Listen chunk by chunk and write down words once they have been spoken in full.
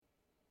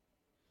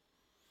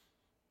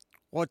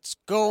What's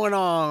going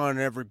on,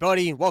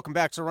 everybody? Welcome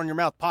back to the Run Your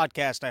Mouth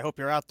podcast. I hope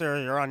you're out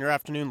there, you're on your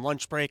afternoon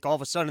lunch break. All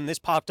of a sudden, this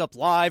popped up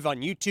live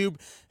on YouTube,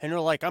 and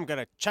you're like, I'm going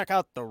to check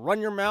out the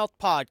Run Your Mouth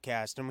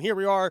podcast. And here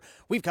we are.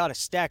 We've got a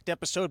stacked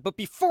episode. But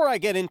before I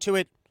get into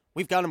it,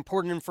 we've got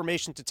important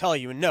information to tell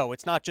you. And no,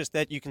 it's not just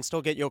that you can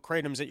still get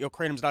Yokratums at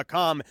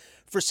yokratums.com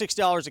for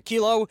 $6 a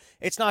kilo.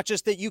 It's not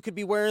just that you could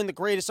be wearing the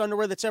greatest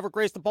underwear that's ever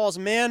graced the balls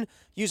of man.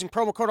 Using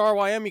promo code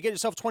RYM, you get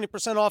yourself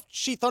 20% off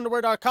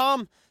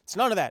sheathunderwear.com. It's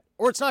none of that.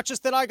 Or it's not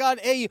just that I got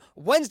a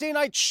Wednesday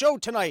night show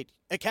tonight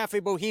at Cafe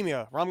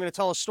Bohemia where I'm going to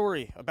tell a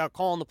story about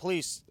calling the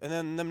police and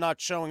then them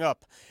not showing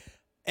up.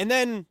 And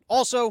then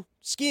also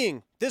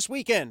skiing this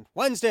weekend,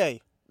 Friday,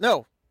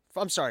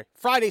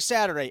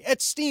 Saturday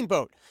at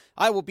Steamboat.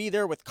 I will be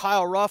there with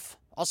Kyle Ruff.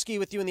 I'll ski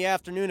with you in the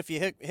afternoon if you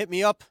hit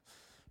me up.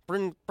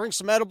 Bring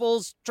some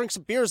edibles, drink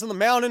some beers on the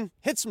mountain,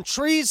 hit some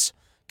trees,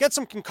 get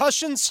some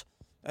concussions,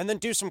 and then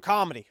do some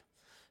comedy.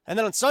 And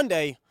then on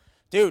Sunday,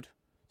 dude,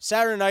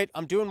 Saturday night,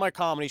 I'm doing my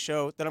comedy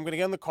show. Then I'm going to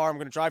get in the car. I'm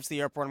going to drive to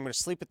the airport. I'm going to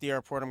sleep at the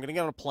airport. I'm going to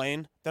get on a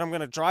plane. Then I'm going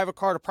to drive a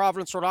car to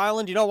Providence, Rhode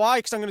Island. You know why?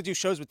 Because I'm going to do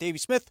shows with Davey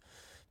Smith,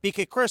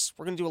 BK Chris.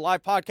 We're going to do a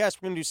live podcast.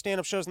 We're going to do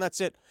stand-up shows, and that's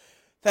it.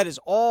 That is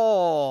all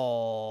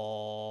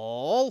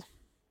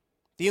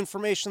the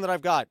information that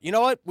I've got. You know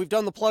what? We've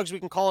done the plugs.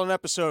 We can call it an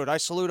episode. I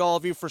salute all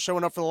of you for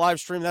showing up for the live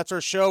stream. That's our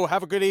show.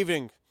 Have a good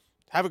evening.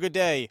 Have a good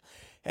day.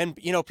 And,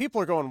 you know,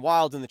 people are going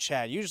wild in the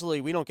chat.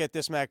 Usually we don't get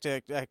this much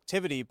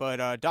activity,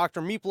 but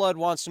Dr. Meatblood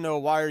wants to know,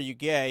 why are you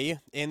gay?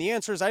 And the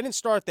answer is I didn't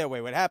start that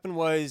way. What happened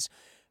was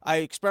I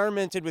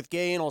experimented with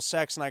gay anal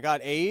sex and I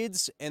got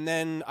AIDS, and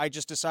then I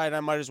just decided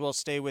I might as well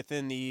stay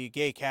within the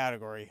gay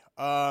category.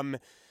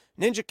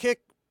 Ninja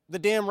Kick, the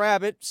damn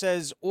rabbit,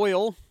 says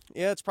oil.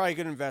 Yeah, it's probably a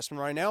good investment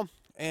right now.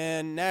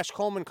 And Nash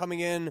Coleman coming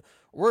in,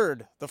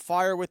 word, the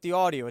fire with the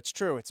audio. It's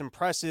true. It's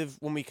impressive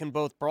when we can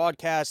both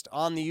broadcast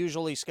on the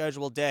usually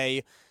scheduled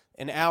day,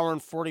 an hour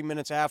and 40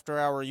 minutes after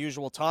our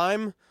usual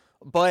time,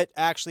 but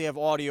actually have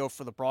audio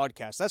for the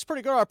broadcast. That's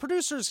pretty good. Our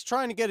producer's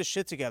trying to get his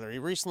shit together. He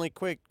recently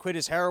quit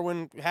his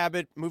heroin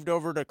habit, moved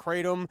over to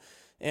Kratom,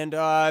 and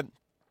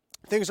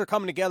things are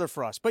coming together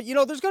for us. But, you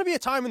know, there's going to be a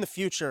time in the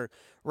future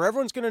where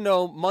everyone's going to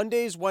know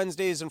Mondays,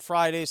 Wednesdays, and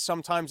Fridays,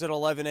 sometimes at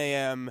 11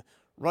 a.m.,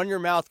 Run Your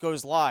Mouth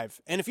goes live.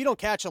 And if you don't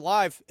catch it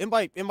live, it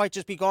might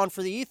just be gone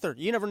for the ether.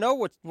 You never know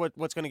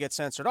what's going to get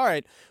censored. All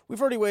right,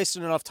 we've already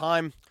wasted enough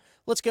time.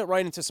 Let's get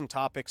right into some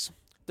topics.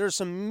 There's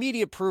some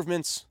immediate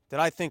improvements that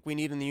I think we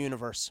need in the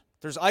universe.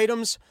 There's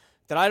items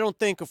that I don't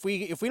think if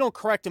we don't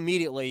correct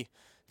immediately,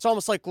 it's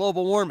almost like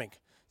global warming.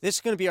 This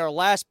is going to be our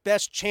last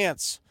best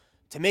chance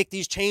to make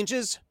these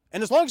changes.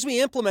 And as long as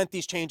we implement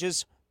these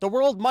changes, the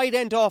world might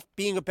end up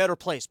being a better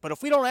place. But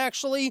if we don't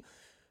actually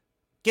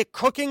get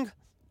cooking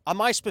on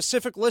my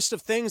specific list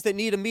of things that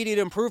need immediate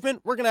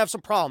improvement, we're going to have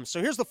some problems. So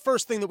here's the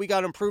first thing that we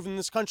got to improve in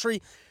this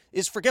country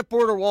is forget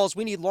border walls.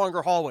 We need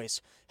longer hallways.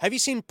 Have you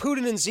seen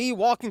Putin and Z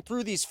walking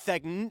through these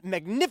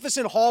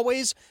magnificent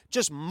hallways,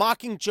 just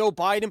mocking Joe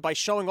Biden by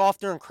showing off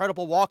their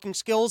incredible walking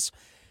skills?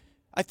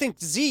 I think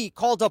Z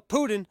called up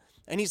Putin,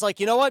 and he's like,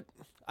 you know what?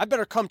 I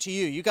better come to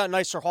you. You got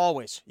nicer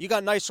hallways. You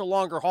got nicer,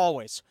 longer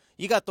hallways.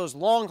 You got those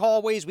long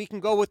hallways. We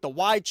can go with the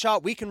wide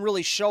shot. We can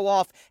really show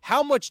off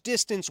how much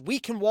distance we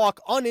can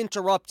walk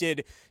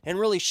uninterrupted and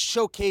really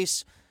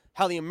showcase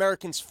how the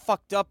Americans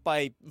fucked up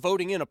by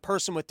voting in a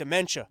person with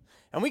dementia.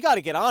 And we got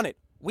to get on it.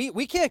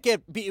 We can't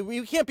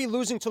be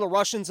losing to the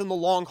Russians in the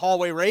long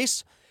hallway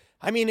race.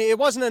 I mean, it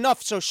wasn't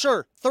enough. So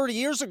sure, 30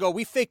 years ago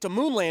we faked a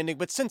moon landing,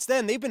 but since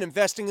then they've been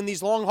investing in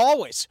these long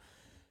hallways.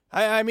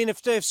 I mean,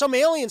 if some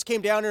aliens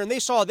came down here and they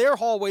saw their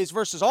hallways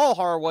versus all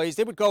hallways,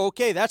 they would go,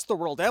 okay, that's the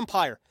world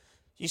empire.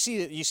 You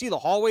see the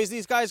hallways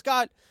these guys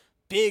got?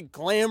 Big,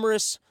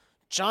 glamorous,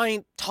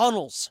 giant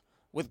tunnels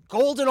with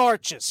golden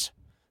arches.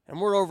 And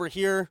we're over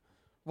here,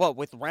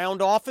 with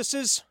round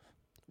offices?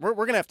 We're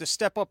going to have to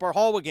step up our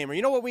hallway game. Or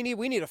you know what we need?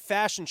 We need a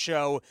fashion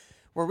show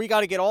where we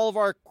got to get all of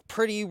our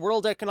pretty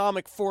World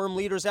Economic Forum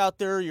leaders out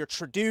there, your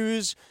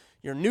Trudeaus,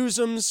 your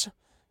Newsoms,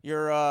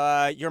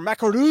 your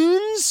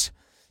macaroons,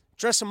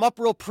 dress them up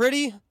real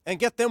pretty, and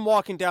get them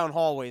walking down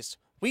hallways.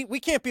 We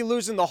can't be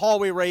losing the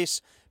hallway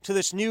race to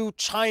this new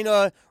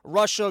China,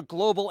 Russia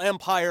global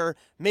empire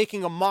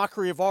making a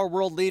mockery of our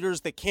world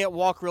leaders that can't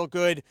walk real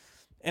good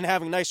and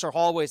having nicer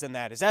hallways than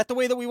that. Is that the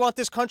way that we want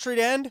this country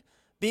to end?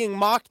 Being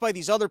mocked by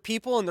these other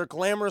people in their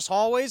glamorous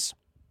hallways?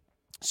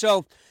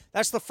 So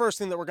that's the first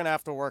thing that we're going to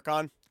have to work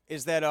on,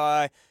 is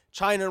that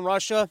China and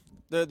Russia,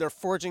 they're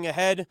forging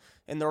ahead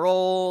in their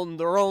own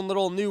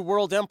little new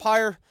world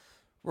empire.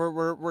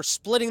 We're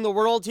splitting the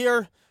world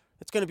here.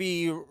 It's going to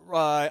be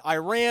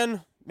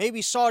Iran,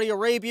 maybe Saudi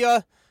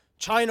Arabia,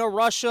 China,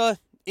 Russia,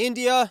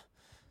 India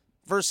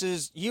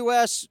versus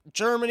U.S.,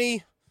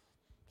 Germany,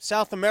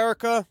 South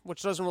America,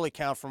 which doesn't really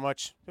count for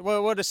much.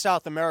 What is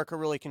South America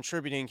really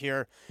contributing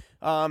here?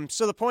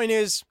 So the point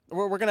is,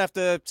 we're going to have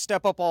to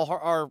step up all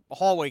our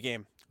hallway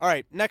game. All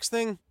right, next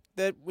thing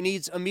that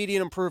needs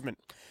immediate improvement.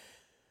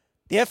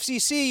 The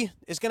FCC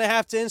is going to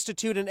have to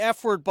institute an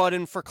F-word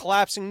button for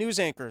collapsing news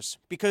anchors.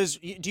 Because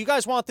do you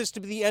guys want this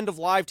to be the end of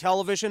live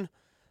television?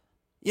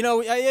 You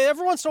know,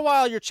 every once in a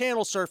while you're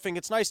channel surfing.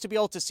 It's nice to be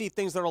able to see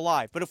things that are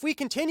live. But if we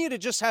continue to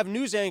just have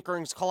news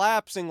anchorings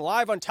collapsing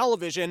live on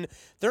television,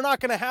 they're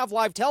not going to have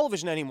live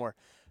television anymore.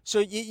 So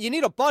you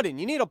need a button.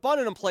 You need a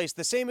button in place.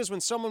 The same as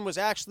when someone was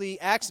actually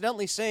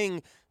accidentally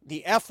saying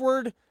the F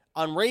word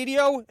on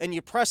radio and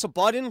you press a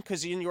button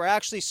because you're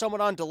actually someone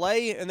on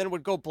delay and then it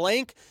would go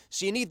blank.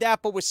 So you need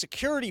that, but with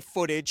security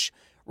footage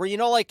where, you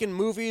know, like in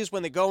movies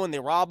when they go and they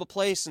rob a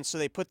place and so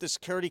they put the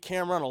security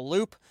camera on a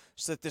loop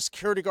so that the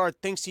security guard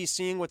thinks he's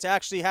seeing what's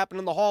actually happening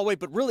in the hallway,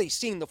 but really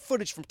seeing the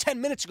footage from 10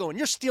 minutes ago and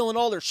you're stealing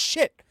all their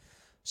shit.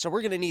 So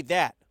we're going to need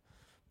that.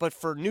 But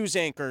for news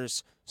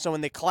anchors, so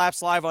when they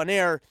collapse live on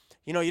air,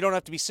 you know, you don't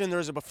have to be sitting there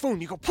as a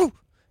buffoon. You go, poof,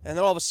 and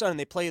then all of a sudden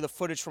they play the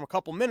footage from a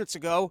couple minutes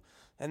ago,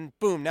 and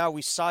boom, now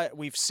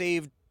we've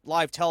saved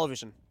live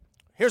television.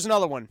 Here's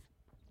another one.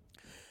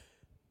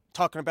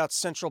 Talking about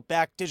central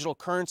bank digital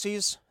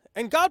currencies.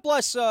 And God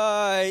bless,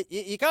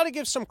 you got to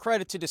give some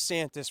credit to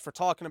DeSantis for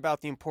talking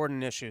about the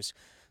important issues.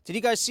 Did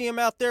you guys see him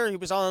out there? He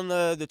was on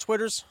the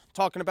Twitters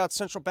talking about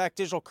central bank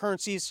digital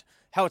currencies,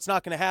 how it's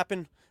not going to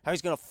happen, how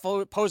he's going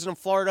to pose it in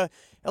Florida.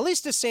 At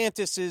least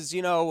DeSantis is,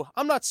 you know,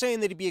 I'm not saying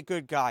that he'd be a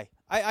good guy.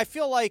 I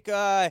feel like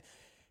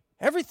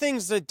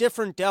everything's a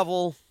different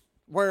devil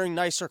wearing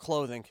nicer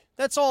clothing.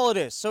 That's all it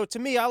is. So to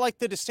me, I like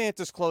the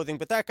DeSantis clothing,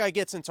 but that guy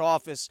gets into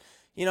office.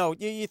 You know,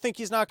 you think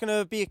he's not going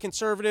to be a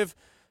conservative?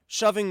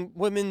 Shoving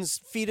women's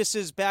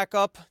fetuses back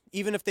up,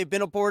 even if they've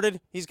been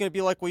aborted. He's going to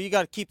be like, well, you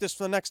got to keep this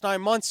for the next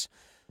 9 months.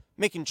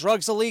 Making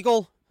drugs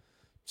illegal.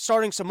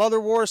 Starting some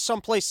other wars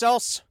someplace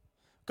else.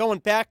 Going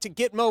back to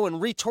Gitmo and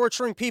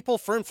re-torturing people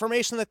for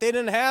information that they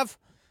didn't have.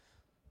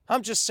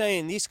 I'm just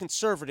saying, these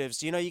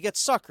conservatives, you know, you get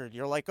suckered.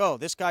 You're like, oh,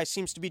 this guy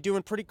seems to be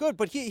doing pretty good.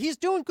 But he's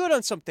doing good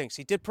on some things.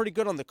 He did pretty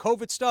good on the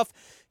COVID stuff.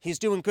 He's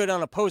doing good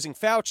on opposing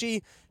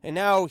Fauci. And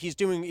now he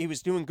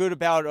was doing good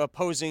about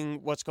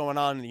opposing what's going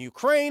on in the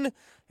Ukraine.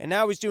 And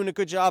now he's doing a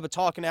good job of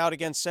talking out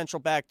against central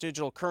bank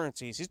digital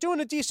currencies. He's doing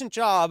a decent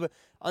job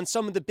on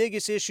some of the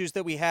biggest issues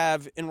that we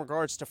have in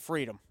regards to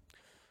freedom.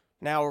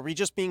 Now, are we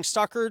just being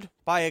suckered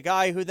by a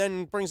guy who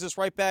then brings us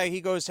right back? He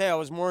goes, hey, I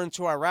was more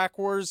into Iraq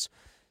wars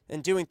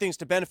and doing things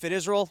to benefit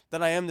Israel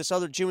than I am this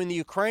other Jew in the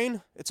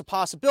Ukraine? It's a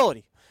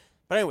possibility.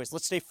 But anyways,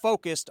 let's stay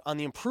focused on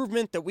the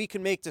improvement that we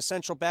can make to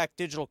central bank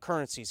digital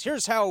currencies.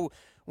 Here's how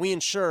we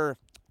ensure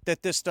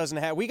that this doesn't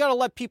happen. We got to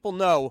let people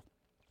know.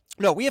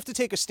 No, we have to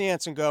take a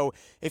stance and go,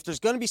 if there's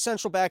going to be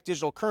central bank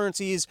digital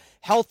currencies,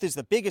 health is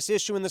the biggest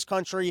issue in this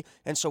country,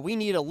 and so we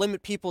need to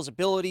limit people's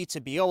ability to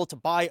be able to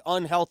buy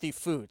unhealthy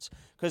foods.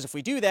 Because if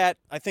we do that,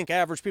 I think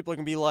average people are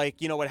going to be like,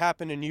 you know, what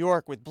happened in New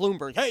York with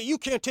Bloomberg. Hey, you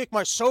can't take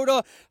my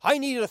soda. I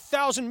need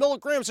 1,000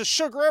 milligrams of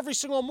sugar every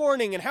single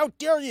morning, and how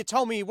dare you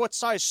tell me what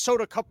size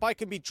soda cup I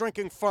can be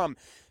drinking from?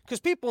 Because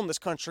people in this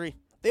country,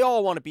 they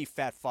all want to be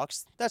fat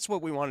fucks. That's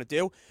what we want to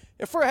do.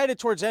 If we're headed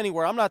towards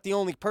anywhere, I'm not the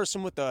only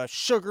person with a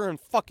sugar and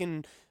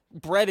fucking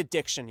bread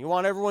addiction. You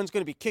want everyone's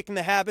going to be kicking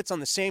the habits on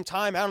the same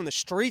time out on the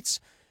streets?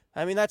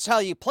 I mean, that's how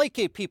you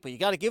placate people. You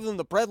got to give them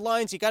the bread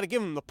lines. You got to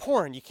give them the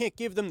porn. You can't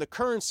give them the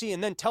currency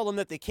and then tell them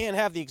that they can't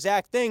have the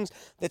exact things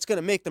that's going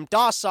to make them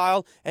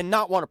docile and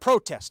not want to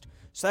protest.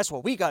 So that's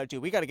what we got to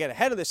do. We got to get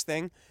ahead of this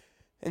thing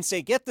and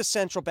say, get the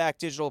central bank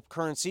digital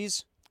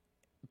currencies,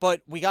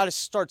 but we got to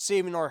start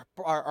saving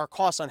our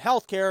costs on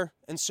healthcare,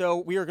 and so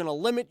we are going to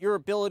limit your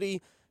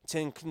ability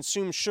to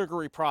consume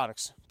sugary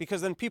products,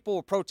 because then people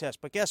will protest.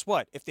 But guess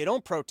what? If they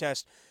don't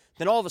protest,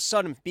 then all of a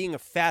sudden being a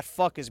fat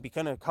fuck is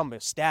going to become a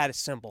status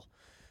symbol.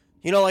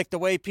 You know, like the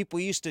way people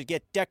used to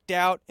get decked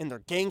out in their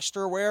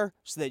gangster wear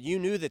so that you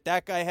knew that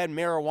that guy had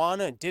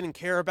marijuana and didn't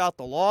care about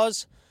the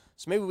laws?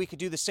 So maybe we could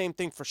do the same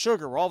thing for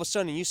sugar, where all of a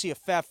sudden you see a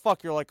fat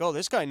fuck, you're like, oh,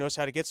 this guy knows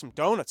how to get some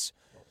donuts.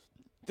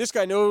 This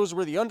guy knows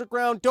where the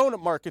underground donut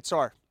markets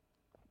are.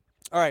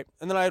 All right,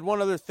 and then I had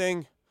one other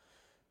thing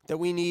that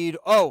we need.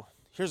 Oh,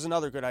 here's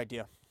another good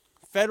idea.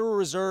 Federal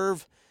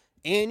Reserve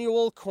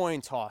annual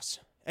coin toss.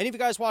 Any of you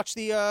guys watch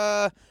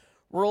the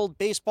World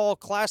Baseball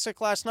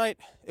Classic last night?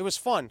 It was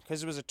fun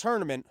because it was a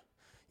tournament.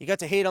 You got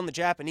to hate on the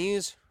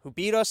Japanese who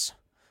beat us,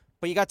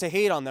 but you got to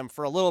hate on them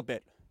for a little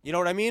bit. You know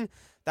what I mean?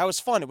 That was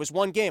fun. It was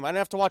one game. I didn't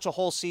have to watch a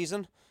whole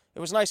season. It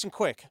was nice and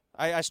quick.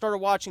 I started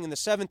watching in the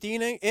 7th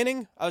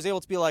inning. I was able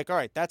to be like, all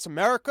right, that's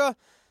America.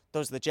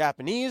 Those are the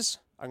Japanese.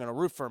 I'm going to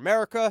root for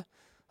America.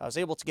 I was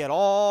able to get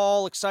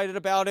all excited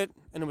about it,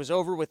 and it was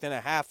over within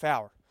a half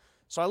hour.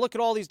 So I look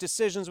at all these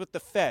decisions with the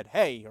Fed.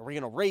 Hey, are we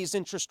going to raise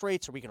interest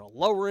rates? Are we going to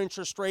lower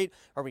interest rate?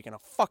 Are we going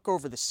to fuck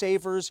over the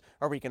savers?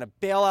 Are we going to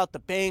bail out the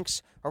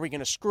banks? Are we going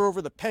to screw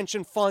over the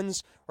pension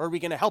funds? Or are we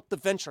going to help the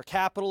venture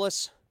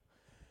capitalists?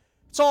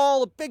 It's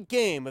all a big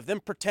game of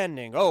them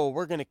pretending, oh,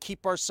 we're going to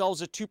keep ourselves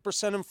at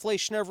 2%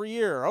 inflation every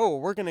year. Oh,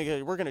 we're going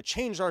to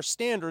change our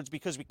standards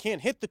because we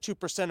can't hit the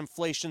 2%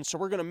 inflation, so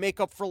we're going to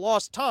make up for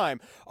lost time.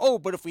 Oh,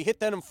 but if we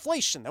hit that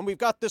inflation, then we've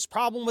got this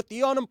problem with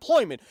the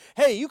unemployment.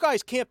 Hey, you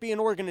guys can't be an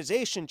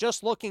organization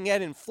just looking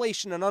at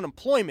inflation and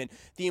unemployment.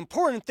 The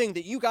important thing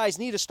that you guys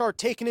need to start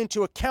taking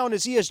into account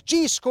is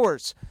ESG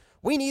scores.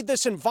 we need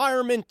this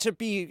environment to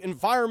be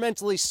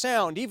environmentally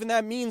sound. Even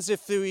that means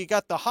if you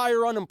got the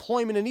higher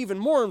unemployment and even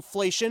more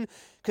inflation,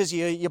 because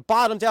you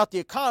bottomed out the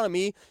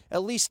economy,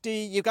 at least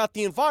you got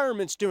the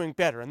environment's doing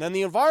better. And then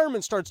the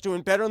environment starts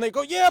doing better, and they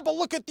go, yeah, but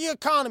look at the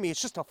economy.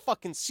 It's just a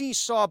fucking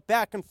seesaw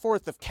back and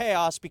forth of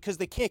chaos because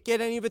they can't get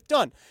any of it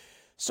done.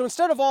 So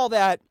instead of all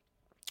that,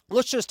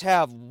 let's just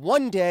have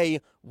one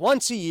day,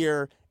 once a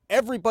year,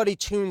 everybody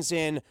tunes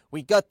in.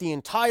 We gut the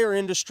entire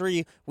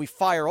industry. We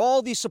fire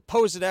all these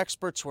supposed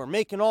experts who are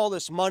making all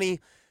this money,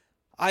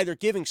 either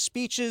giving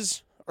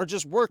speeches or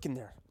just working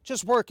there.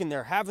 Just working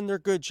there, having their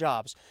good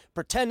jobs,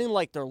 pretending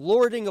like they're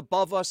lording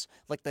above us,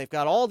 like they've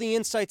got all the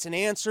insights and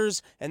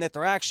answers, and that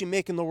they're actually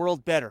making the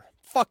world better.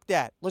 Fuck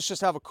that. Let's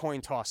just have a coin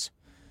toss.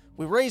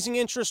 We raising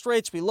interest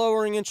rates, we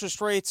lowering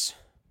interest rates.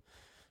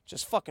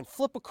 Just fucking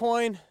flip a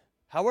coin.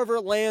 However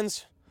it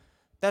lands,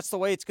 that's the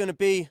way it's going to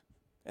be,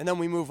 and then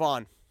we move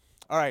on.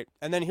 All right,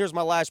 and then here's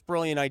my last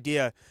brilliant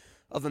idea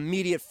of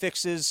immediate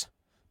fixes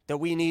that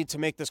we need to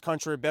make this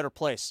country a better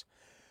place.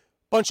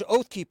 Bunch of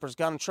Oath Keepers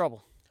got in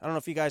trouble. I don't know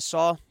if you guys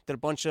saw that a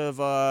bunch of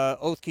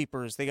Oath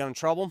Keepers, they got in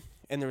trouble.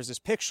 And there was this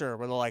picture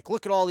where they're like,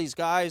 look at all these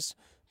guys.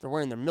 They're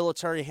wearing their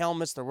military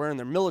helmets. They're wearing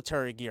their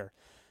military gear.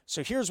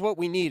 So here's what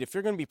we need. If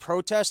you're going to be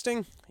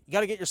protesting, you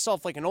got to get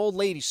yourself like an old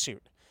lady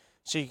suit.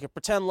 So you can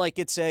pretend like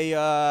it's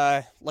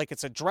a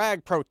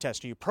drag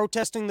protest. Are you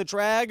protesting the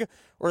drag,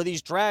 or are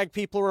these drag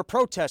people who are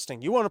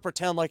protesting? You want to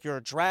pretend like you're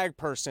a drag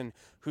person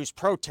who's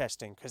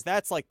protesting, because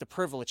that's like the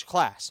privileged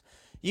class.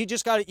 You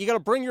got to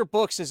bring your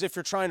books as if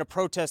you're trying to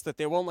protest that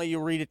they won't let you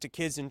read it to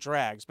kids in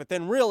drags. But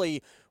then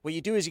really, what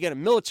you do is you get a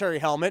military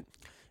helmet,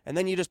 and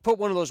then you just put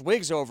one of those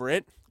wigs over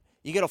it.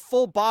 You get a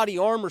full body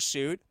armor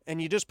suit, and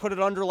you just put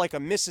it under like a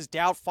Mrs.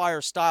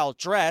 Doubtfire style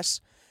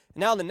dress.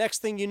 Now the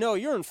next thing you know,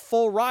 you're in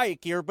full riot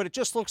gear, but it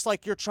just looks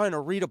like you're trying to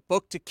read a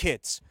book to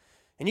kids.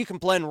 And you can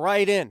blend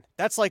right in.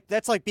 That's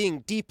like being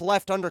deep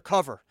left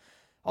undercover.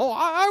 Oh,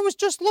 I was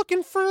just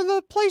looking for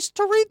the place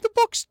to read the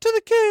books to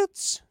the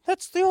kids.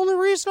 That's the only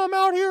reason I'm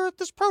out here at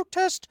this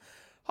protest.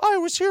 I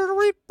was here to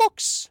read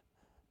books.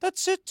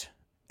 That's it.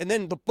 And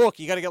then the book,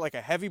 you got to get like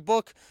a heavy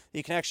book that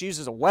you can actually use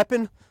as a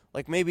weapon.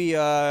 Like maybe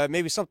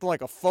something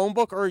like a phone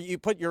book, or you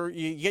get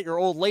your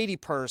old lady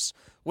purse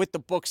with the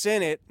books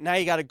in it. Now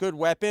you got a good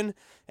weapon.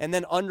 And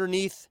then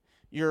underneath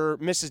your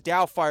Mrs.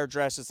 Doubtfire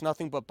dress, it's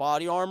nothing but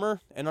body armor.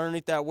 And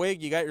underneath that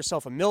wig, you got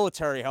yourself a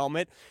military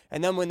helmet.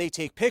 And then when they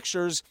take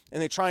pictures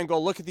and they try and go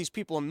look at these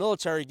people in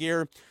military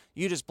gear,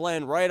 you just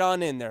blend right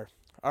on in there.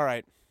 All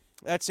right.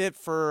 That's it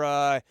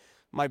for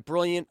my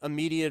brilliant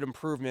immediate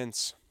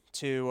improvements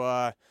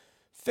to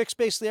fix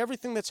basically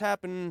everything that's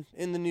happened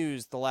in the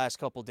news the last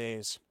couple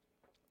days.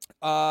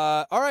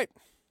 All right.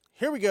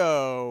 Here we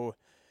go.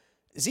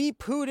 Xi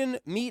Putin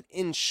meet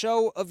in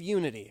show of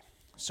unity.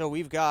 So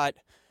we've got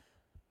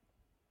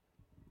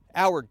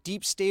our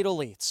deep state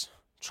elites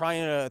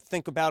trying to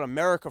think about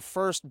America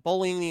first,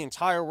 bullying the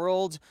entire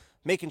world,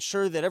 making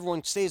sure that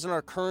everyone stays in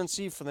our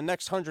currency for the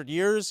next 100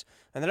 years,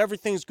 and that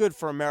everything's good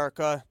for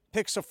America,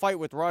 picks a fight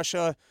with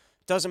Russia,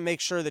 doesn't make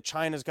sure that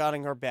China's got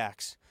our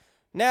backs.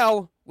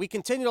 Now, we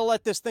continue to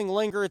let this thing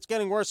linger. It's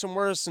getting worse and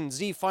worse, and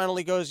Xi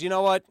finally goes, you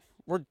know what?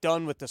 We're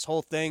done with this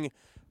whole thing.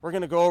 We're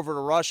going to go over to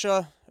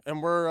Russia,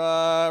 and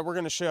we're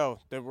going to show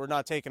that we're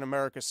not taking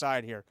America's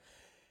side here.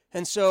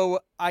 And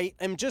so I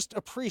am just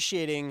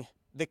appreciating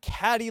the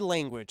catty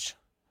language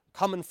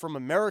coming from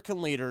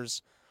American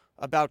leaders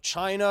about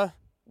China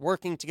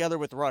working together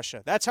with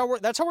Russia. That's how we're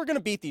going to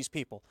beat these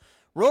people.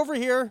 We're over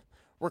here,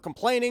 we're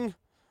complaining,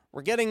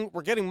 we're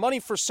getting money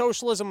for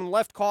socialism and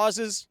left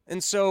causes,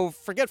 and so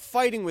forget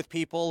fighting with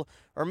people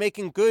or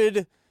making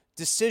good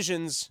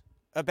decisions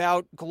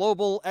about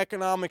global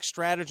economic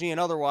strategy and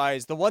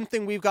otherwise. The one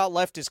thing we've got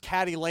left is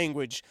catty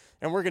language,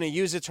 and we're going to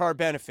use it to our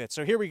benefit.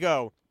 So here we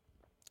go.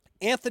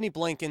 Anthony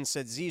Blinken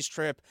said Xi's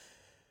trip,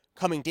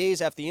 coming days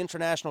after the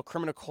International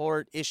Criminal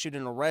Court issued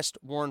an arrest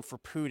warrant for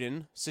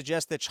Putin,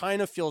 suggests that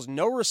China feels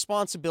no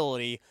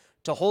responsibility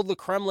to hold the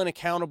Kremlin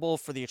accountable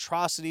for the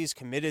atrocities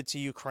committed to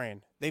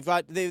Ukraine.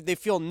 They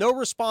feel no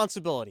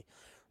responsibility.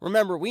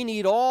 Remember, we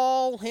need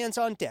all hands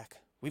on deck.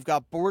 We've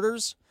got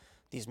borders,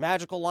 these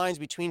magical lines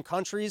between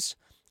countries,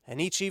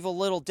 and each evil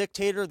little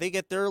dictator, they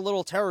get their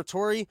little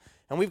territory,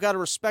 and we've got to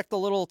respect the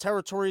little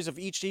territories of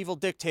each evil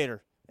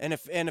dictator. And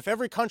if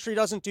every country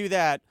doesn't do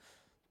that,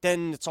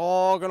 then it's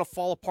all going to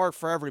fall apart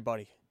for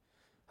everybody.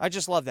 I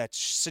just love that.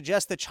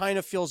 Suggests that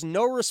China feels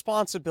no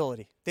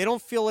responsibility. They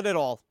don't feel it at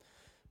all.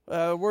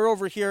 We're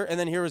over here, and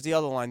then here is the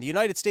other line. The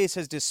United States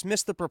has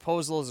dismissed the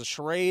proposal as a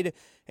charade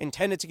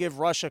intended to give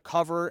Russia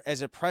cover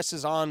as it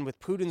presses on with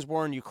Putin's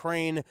war in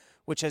Ukraine,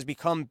 which has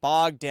become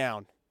bogged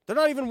down. They're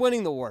not even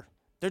winning the war.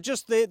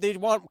 They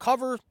want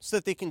cover so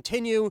that they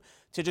continue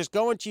to just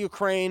go into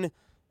Ukraine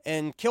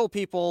and kill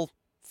people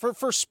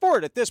for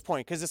sport at this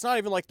point, because it's not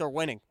even like they're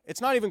winning.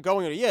 It's not even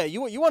going,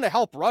 you want to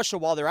help Russia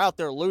while they're out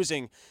there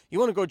losing. You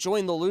want to go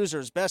join the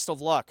losers. Best of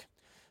luck.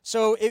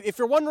 So if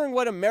you're wondering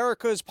what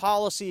America's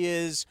policy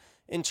is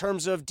in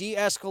terms of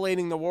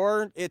de-escalating the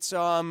war, it's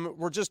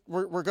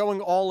we're going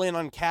all in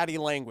on catty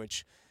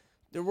language.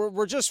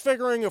 We're just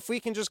figuring if we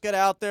can just get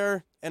out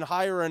there and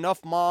hire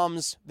enough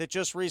moms that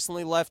just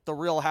recently left the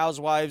Real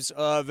Housewives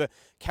of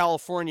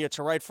California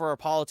to write for our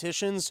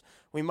politicians,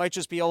 we might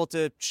just be able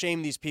to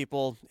shame these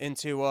people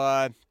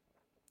into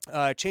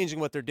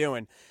changing what they're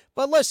doing.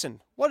 But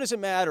listen, what does it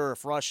matter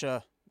if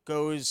Russia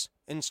goes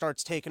and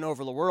starts taking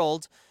over the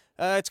world?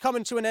 It's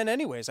coming to an end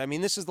anyways. I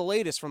mean, this is the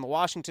latest from the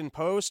Washington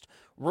Post.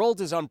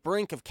 World is on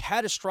brink of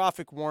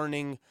catastrophic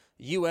warning,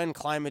 UN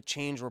climate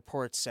change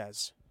report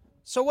says.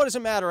 So what does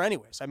it matter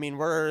anyways? I mean,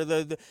 we're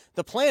the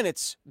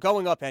planet's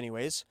going up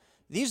anyways.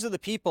 These are the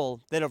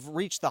people that have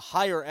reached the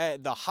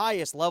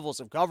highest levels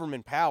of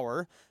government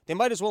power. They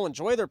might as well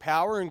enjoy their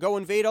power and go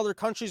invade other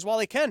countries while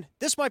they can.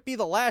 This might be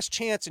the last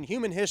chance in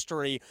human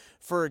history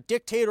for a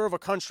dictator of a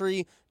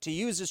country to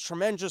use his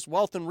tremendous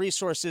wealth and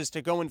resources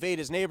to go invade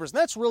his neighbors. And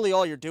that's really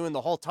all you're doing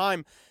the whole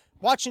time.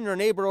 Watching your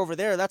neighbor over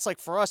there, that's like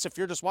for us, if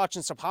you're just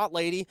watching some hot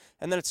lady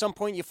and then at some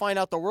point you find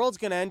out the world's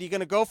going to end, you're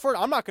going to go for it?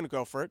 I'm not going to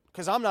go for it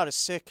because I'm not a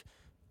sick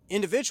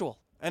individual.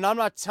 And I'm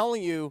not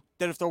telling you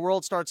that if the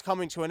world starts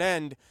coming to an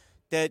end,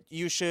 that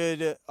you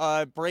should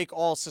break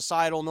all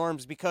societal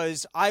norms,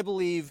 because I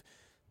believe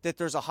that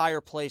there's a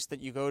higher place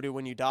that you go to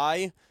when you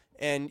die,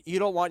 and you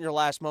don't want your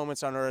last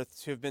moments on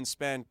earth to have been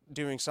spent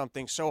doing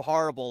something so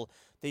horrible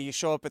that you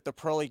show up at the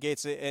pearly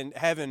gates in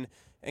heaven,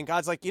 and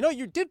God's like, you know,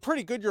 you did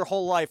pretty good your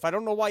whole life. I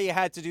don't know why you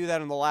had to do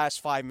that in the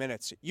last 5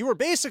 minutes. You were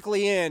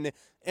basically in,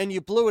 and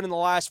you blew it in the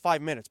last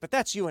 5 minutes. But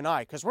that's you and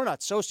I, because we're not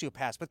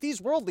sociopaths. But these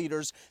world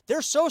leaders, they're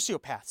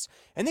sociopaths.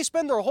 And they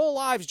spend their whole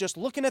lives just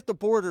looking at the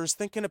borders,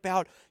 thinking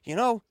about, you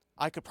know,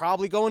 I could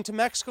probably go into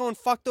Mexico and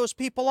fuck those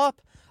people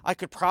up. I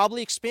could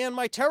probably expand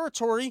my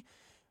territory.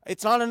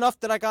 It's not enough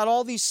that I got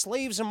all these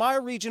slaves in my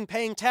region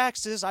paying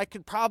taxes. I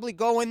could probably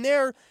go in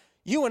there.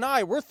 You and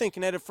I, we're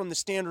thinking at it from the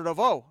standard of,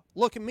 oh,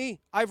 look at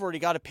me. I've already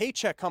got a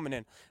paycheck coming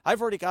in. I've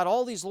already got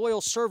all these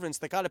loyal servants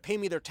that got to pay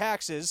me their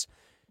taxes.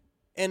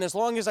 And as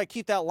long as I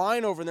keep that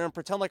line over there and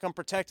pretend like I'm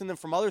protecting them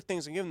from other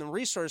things and giving them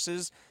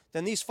resources,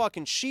 then these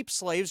fucking sheep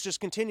slaves just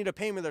continue to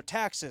pay me their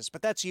taxes.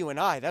 But that's you and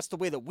I. That's the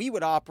way that we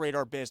would operate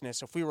our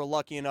business if we were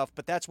lucky enough.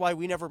 But that's why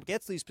we never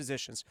get to these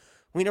positions.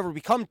 We never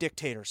become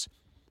dictators.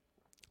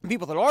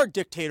 People that are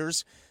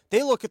dictators,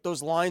 they look at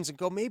those lines and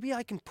go, maybe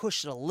I can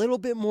push it a little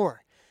bit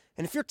more.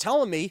 And if you're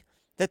telling me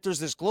that there's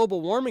this global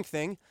warming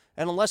thing,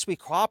 and unless we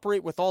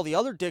cooperate with all the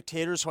other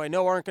dictators who I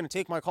know aren't going to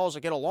take my calls or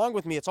get along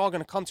with me, it's all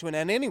going to come to an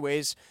end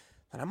anyways,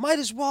 then I might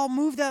as well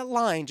move that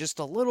line just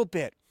a little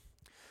bit.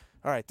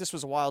 All right, this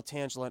was a wild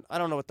tangent. I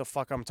don't know what the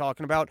fuck I'm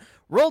talking about.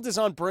 World is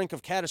on brink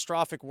of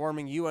catastrophic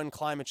warming, UN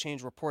climate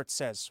change report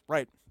says.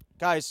 Right,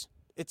 guys,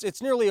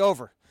 it's nearly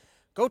over.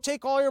 Go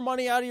take all your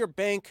money out of your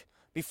bank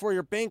before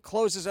your bank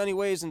closes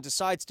anyways and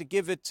decides to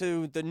give it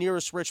to the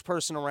nearest rich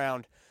person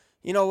around.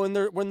 You know,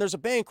 when there's a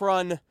bank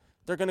run,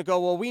 they're going to go,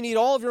 well, we need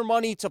all of your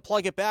money to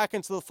plug it back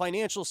into the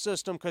financial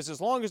system, because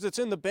as long as it's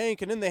in the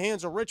bank and in the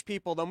hands of rich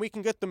people, then we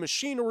can get the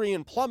machinery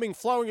and plumbing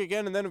flowing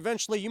again, and then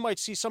eventually you might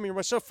see some of your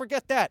money. So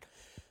forget that.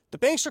 The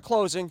banks are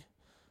closing.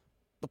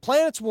 The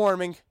planet's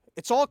warming.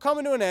 It's all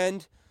coming to an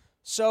end.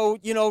 So,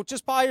 you know,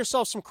 just buy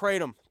yourself some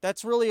kratom.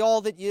 That's really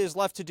all that is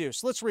left to do.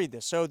 So let's read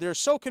this. So they're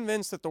so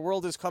convinced that the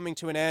world is coming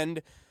to an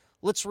end.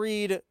 Let's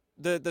read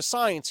the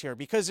science here,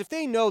 because if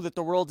they know that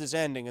the world is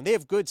ending and they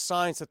have good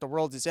science that the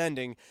world is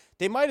ending,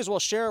 they might as well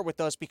share it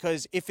with us,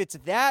 because if it's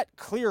that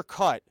clear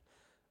cut,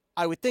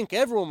 I would think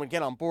everyone would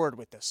get on board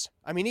with this.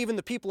 I mean, even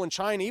the people in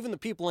China, even the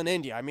people in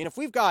India. I mean, if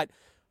we've got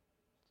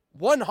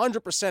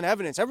 100%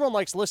 evidence, everyone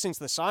likes listening to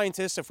the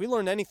scientists. If we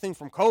learned anything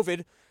from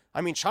COVID,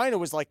 I mean, China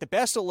was like the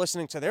best at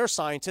listening to their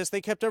scientists.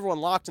 They kept everyone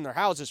locked in their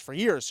houses for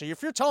years. So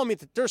if you're telling me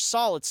that there's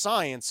solid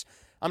science,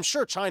 I'm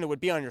sure China would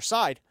be on your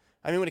side.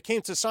 I mean, when it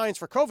came to science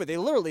for COVID,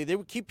 they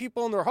would keep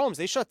people in their homes.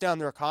 They shut down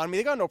their economy.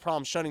 They got no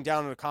problem shutting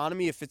down an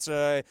economy if it's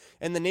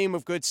in the name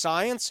of good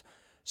science.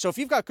 So if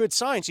you've got good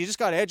science, you just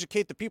got to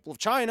educate the people of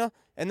China,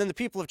 and then the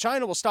people of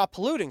China will stop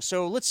polluting.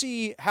 So let's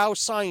see how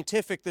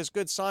scientific this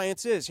good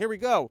science is. Here we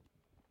go.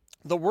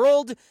 The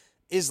world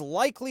is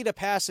likely to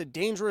pass a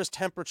dangerous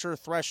temperature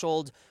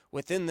threshold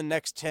within the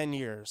next 10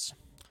 years.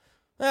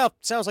 Well,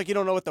 sounds like you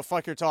don't know what the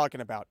fuck you're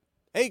talking about.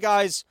 Hey,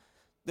 guys,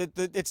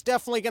 it's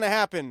definitely going to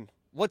happen.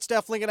 What's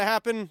definitely going to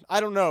happen? I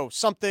don't know.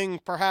 Something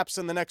perhaps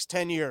in the next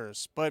 10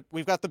 years. But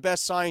we've got the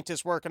best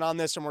scientists working on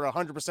this, and we're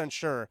 100%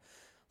 sure.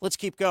 Let's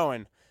keep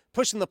going.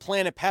 Pushing the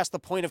planet past the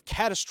point of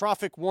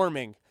catastrophic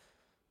warming.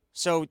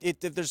 So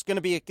there's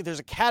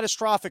a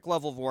catastrophic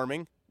level of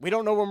warming. We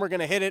don't know when we're going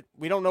to hit it.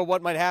 We don't know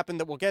what might happen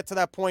that will get to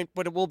that point,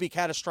 but it will be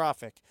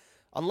catastrophic.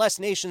 Unless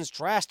nations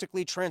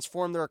drastically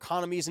transform their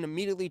economies and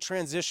immediately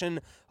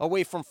transition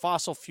away from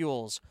fossil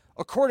fuels,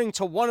 according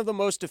to one of the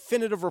most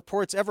definitive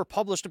reports ever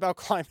published about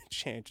climate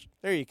change.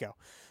 There you go.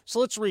 So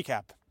let's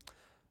recap.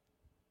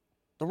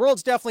 The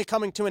world's definitely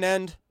coming to an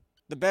end.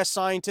 The best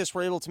scientists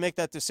were able to make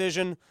that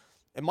decision.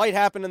 It might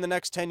happen in the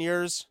next 10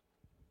 years.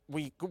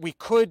 We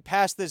could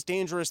pass this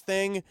dangerous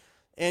thing,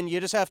 and you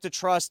just have to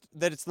trust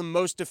that it's the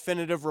most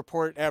definitive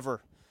report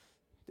ever.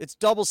 It's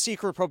double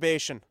secret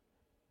probation.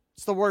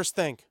 It's the worst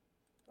thing.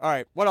 All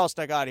right, what else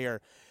do I got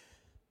here?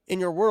 in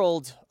your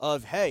world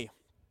of, hey,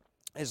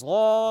 as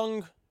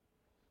long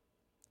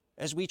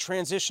as we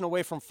transition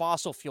away from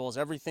fossil fuels,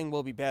 everything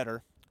will be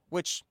better,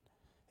 which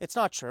it's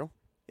not true.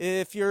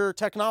 If your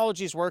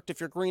technologies worked, if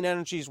your green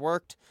energies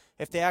worked,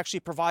 if they actually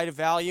provided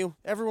value,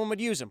 everyone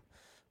would use them.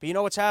 But you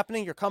know what's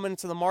happening? You're coming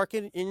into the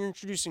market and you're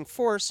introducing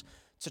force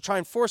to try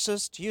and force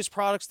us to use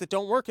products that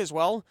don't work as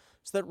well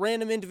so that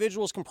random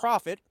individuals can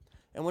profit.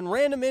 And when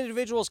random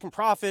individuals can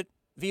profit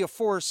via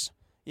force,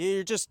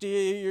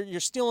 you're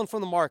stealing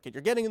from the market.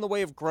 You're getting in the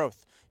way of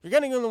growth. You're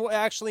getting in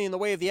the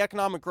way of the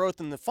economic growth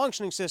and the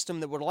functioning system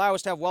that would allow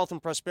us to have wealth and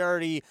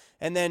prosperity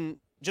and then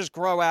just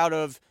grow out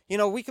of,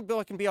 we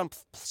could be on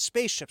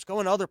spaceships,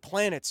 going to other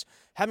planets,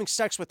 having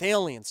sex with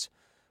aliens.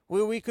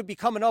 We could be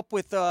coming up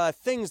with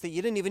things that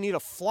you didn't even need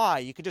to fly.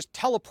 You could just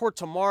teleport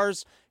to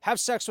Mars, have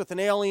sex with an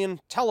alien,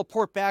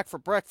 teleport back for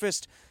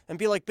breakfast, and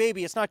be like,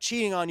 baby, it's not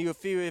cheating on you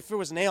if it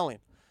was an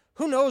alien.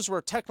 Who knows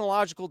where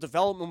technological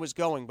development was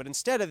going, but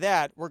instead of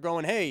that, we're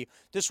going, hey,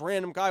 this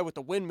random guy with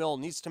the windmill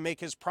needs to make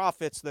his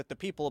profits so that the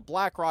people of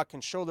BlackRock can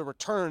show their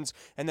returns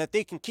and that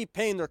they can keep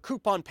paying their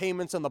coupon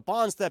payments on the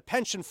bonds that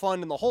pension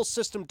fund and the whole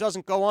system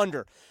doesn't go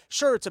under.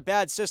 Sure, it's a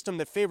bad system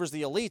that favors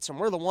the elites, and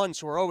we're the ones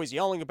who are always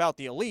yelling about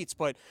the elites,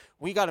 but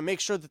we got to make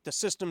sure that the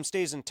system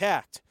stays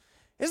intact.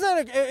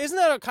 Isn't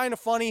that kind of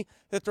funny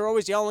that they're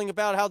always yelling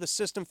about how the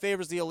system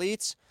favors the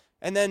elites?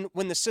 And then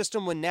when the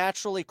system would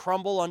naturally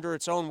crumble under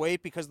its own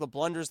weight because of the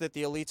blunders that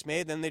the elites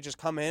made, then they just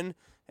come in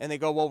and they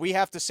go, well, we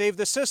have to save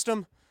the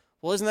system.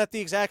 Well, isn't that the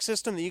exact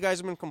system that you guys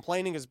have been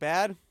complaining is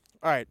bad?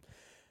 All right.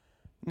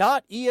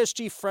 Not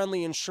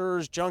ESG-friendly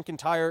insures junk and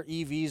tire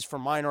EVs for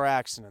minor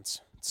accidents.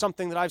 It's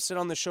something that I've said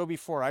on the show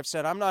before. I've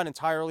said I'm not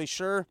entirely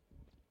sure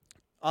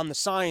on the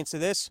science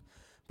of this,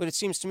 but it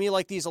seems to me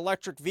like these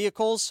electric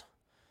vehicles,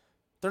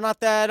 they're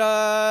not that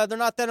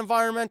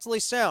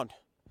environmentally sound.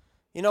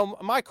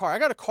 My car, I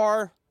got a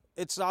car,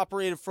 it's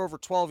operated for over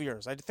 12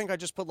 years. I think I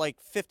just put like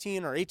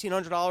 $1,500 or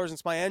 $1,800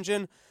 into my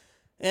engine,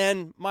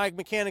 and my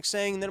mechanic's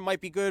saying that it might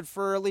be good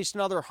for at least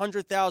another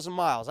 100,000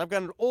 miles. I've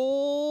got an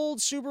old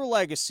Subaru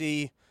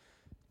Legacy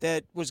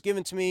that was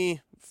given to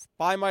me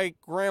by my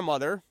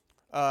grandmother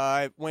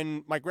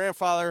when my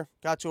grandfather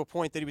got to a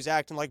point that he was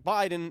acting like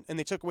Biden, and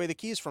they took away the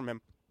keys from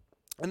him.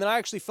 And then I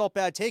actually felt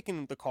bad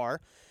taking the car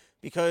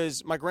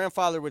because my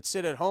grandfather would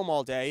sit at home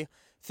all day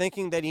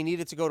thinking that he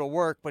needed to go to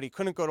work, but he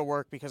couldn't go to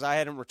work because I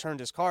hadn't returned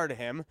his car to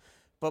him.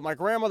 But my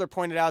grandmother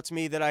pointed out to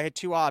me that I had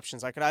two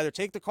options. I could either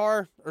take the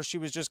car or she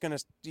was just going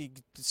to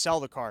sell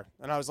the car.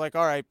 And I was like,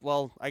 all right,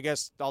 well, I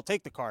guess I'll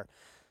take the car.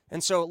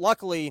 And so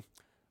luckily,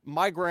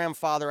 my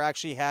grandfather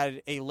actually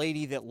had a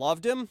lady that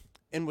loved him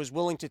and was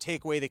willing to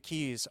take away the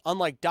keys,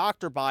 unlike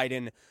Dr.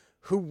 Biden,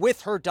 who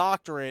with her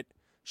doctorate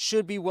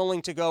should be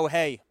willing to go,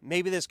 hey,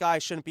 maybe this guy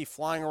shouldn't be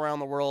flying around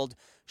the world,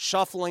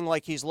 shuffling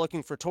like he's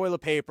looking for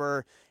toilet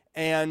paper,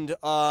 and,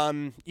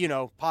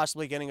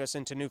 possibly getting us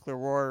into nuclear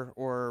war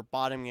or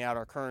bottoming out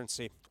our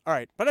currency. All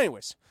right, but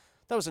anyways,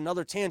 that was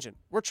another tangent.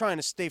 We're trying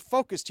to stay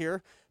focused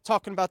here,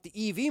 talking about the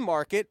EV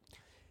market.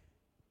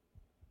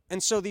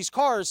 And so these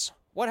cars,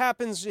 what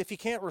happens if you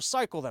can't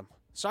recycle them?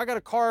 So I got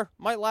a car,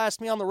 might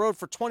last me on the road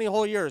for 20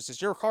 whole years. Is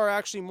your car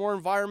actually more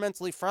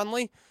environmentally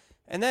friendly?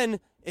 And then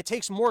it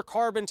takes more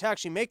carbon to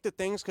actually make the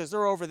things because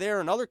they're over there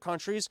in other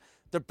countries.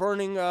 They're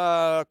burning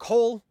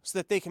coal so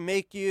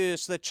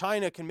that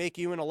China can make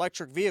you an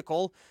electric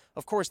vehicle.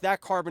 Of course,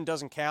 that carbon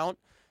doesn't count.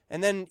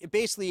 And then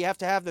basically you have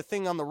to have the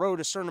thing on the road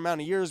a certain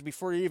amount of years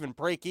before you even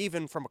break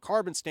even from a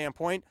carbon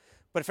standpoint.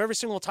 But if every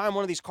single time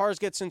one of these cars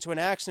gets into an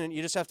accident,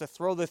 you just have to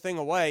throw the thing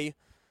away,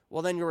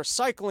 well, then your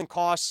recycling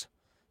costs,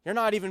 you're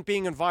not even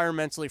being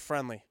environmentally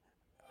friendly.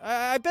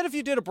 I bet if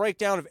you did a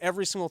breakdown of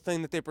every single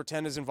thing that they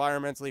pretend is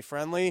environmentally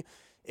friendly,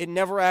 it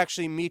never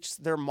actually meets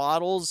their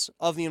models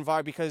of the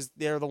environment because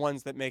they're the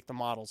ones that make the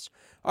models.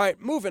 All right,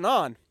 moving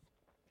on.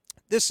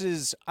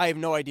 I have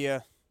no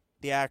idea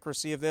the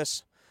accuracy of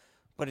this,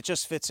 but it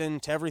just fits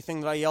into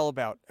everything that I yell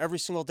about every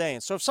single day.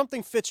 And so if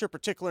something fits your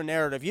particular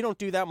narrative, you don't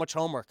do that much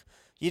homework.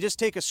 You just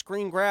take a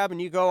screen grab and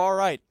you go, all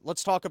right,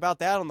 let's talk about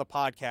that on the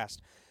podcast.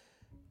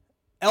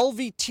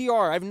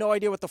 LVTR, I have no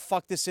idea what the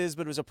fuck this is,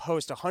 but it was a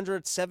post,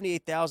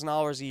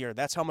 $178,000 a year.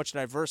 That's how much a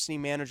diversity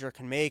manager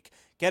can make.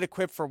 Get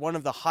equipped for one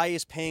of the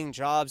highest paying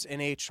jobs in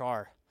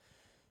HR.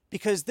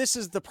 Because this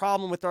is the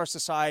problem with our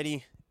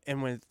society,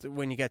 and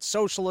when you get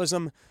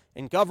socialism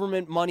and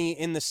government money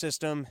in the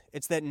system,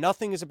 it's that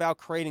nothing is about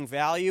creating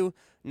value,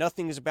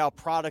 nothing is about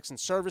products and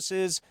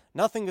services,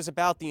 nothing is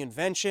about the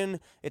invention.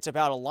 It's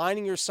about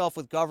aligning yourself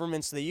with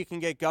government so that you can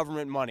get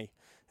government money.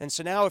 And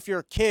so now if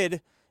you're a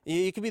kid,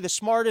 you could be the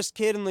smartest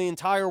kid in the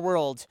entire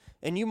world,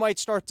 and you might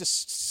start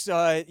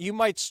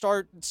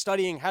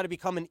studying how to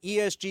become an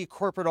ESG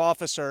corporate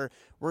officer,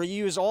 where you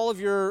use all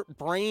of your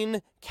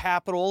brain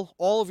capital,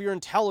 all of your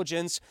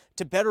intelligence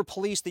to better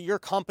police that your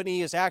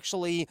company is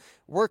actually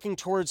working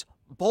towards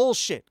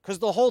bullshit, because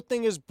the whole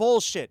thing is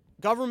bullshit.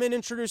 Government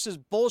introduces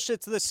bullshit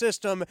to the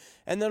system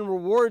and then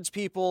rewards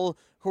people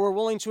who are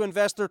willing to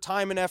invest their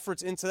time and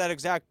efforts into that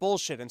exact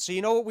bullshit. And so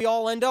you know what we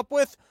all end up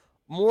with?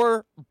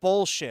 More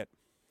bullshit.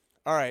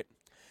 All right.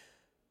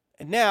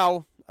 And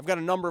now I've got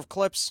a number of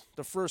clips.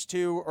 The first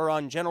two are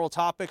on general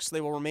topics.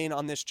 They will remain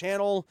on this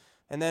channel.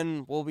 And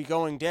then we'll be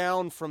going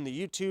down from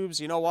the YouTubes.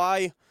 You know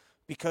why?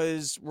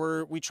 Because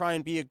we try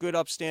and be a good,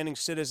 upstanding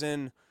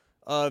citizen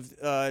of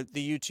the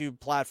YouTube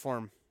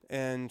platform.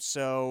 And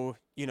so,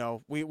 you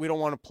know, we don't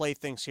want to play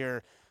things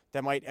here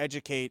that might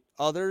educate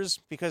others,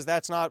 because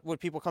that's not what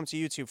people come to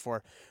YouTube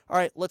for. All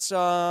right, let's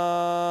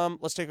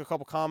take a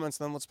couple comments,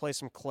 then let's play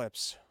some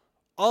clips.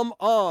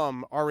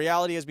 Our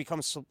reality has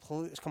become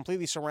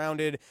completely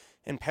surrounded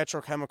in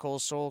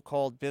petrochemicals,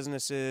 so-called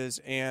businesses,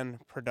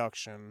 and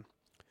production.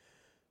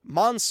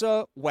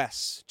 Mansa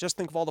West. Just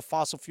think of all the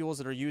fossil fuels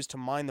that are used to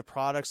mine the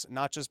products,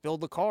 not just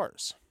build the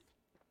cars.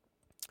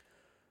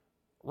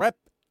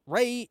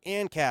 Ray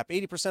and Cap.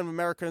 80% of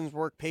Americans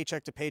work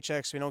paycheck to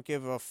paycheck, so we don't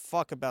give a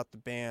fuck about the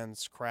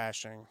bands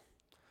crashing.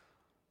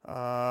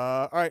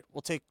 All right,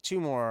 we'll take two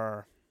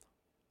more.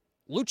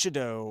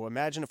 Luchado.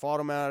 Imagine if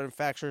auto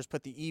manufacturers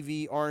put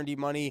the EV R&D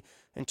money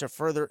into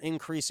further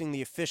increasing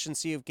the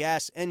efficiency of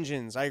gas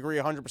engines. I agree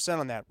 100%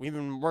 on that. We've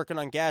been working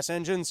on gas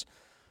engines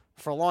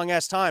for a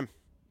long-ass time.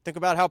 Think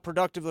about how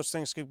productive those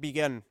things could be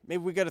getting.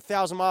 Maybe we get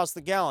 1,000 miles to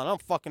the gallon. I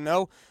don't fucking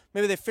know.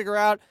 Maybe they figure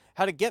out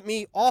how to get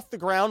me off the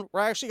ground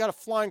where I actually got a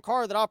flying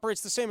car that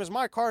operates the same as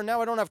my car, and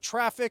now I don't have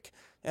traffic,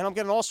 and I'm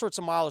getting all sorts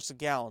of mileage to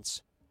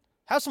gallons.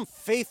 Have some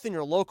faith in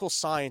your local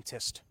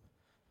scientist.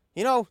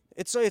 You know,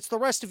 it's the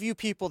rest of you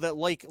people that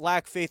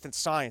lack faith in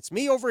science.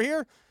 Me over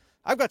here,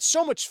 I've got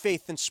so much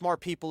faith in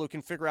smart people who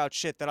can figure out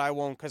shit that I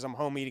won't because I'm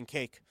home eating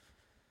cake.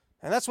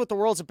 And that's what the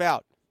world's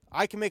about.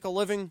 I can make a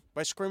living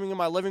by screaming in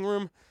my living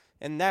room,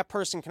 and that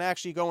person can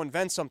actually go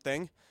invent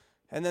something,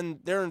 and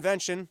then their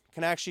invention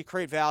can actually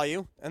create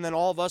value, and then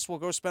all of us will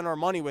go spend our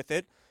money with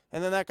it,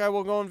 and then that guy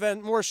will go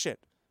invent more shit.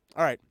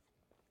 All right,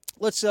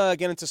 let's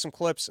get into some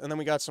clips, and then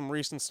we got some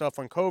recent stuff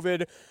on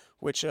COVID,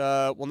 which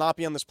will not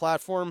be on this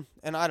platform,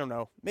 and I don't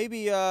know.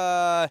 Maybe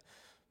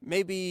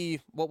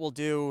what we'll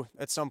do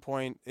at some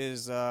point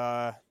is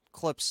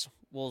clips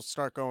will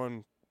start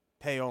going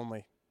pay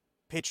only.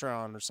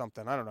 Patreon or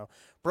something. I don't know.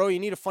 Bro, you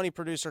need a funny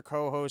producer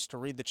co-host to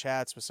read the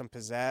chats with some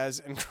pizzazz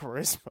and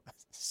charisma.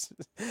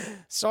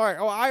 Sorry.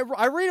 Oh,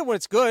 I read it when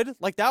it's good.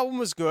 Like, that one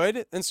was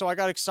good, and so I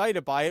got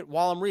excited by it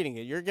while I'm reading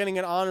it. You're getting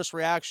an honest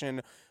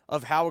reaction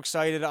of how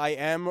excited I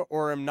am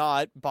or am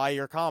not by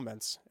your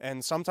comments.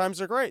 And sometimes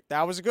they're great.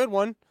 That was a good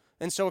one,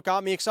 and so it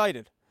got me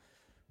excited.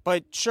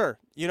 But sure,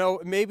 you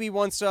know, maybe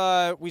once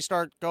we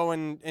start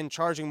going and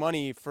charging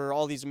money for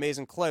all these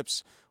amazing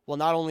clips, will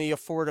not only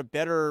afford a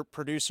better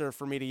producer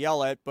for me to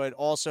yell at, but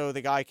also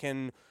the guy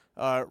can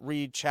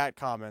read chat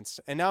comments.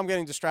 And now I'm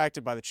getting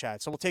distracted by the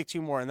chat, so we'll take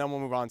two more, and then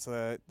we'll move on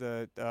to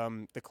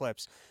the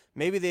clips.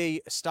 Maybe they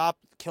stop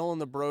killing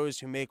the bros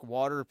who make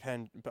water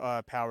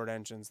powered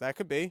engines. That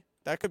could be.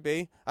 That could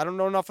be. I don't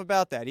know enough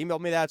about that. Email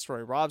me that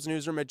story,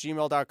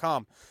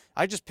 robsnewsroom@gmail.com.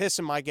 I just piss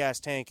in my gas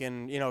tank,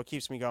 and, you know, it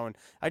keeps me going.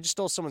 I just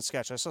stole someone's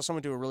sketch. I saw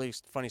someone do a really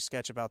funny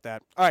sketch about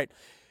that. All right.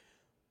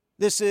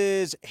 This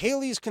is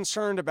Haley's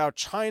concerned about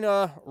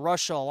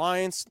China-Russia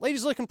alliance.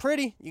 Lady's looking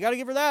pretty. You got to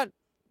give her that.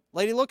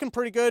 Lady looking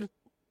pretty good.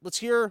 Let's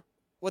hear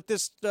what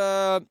this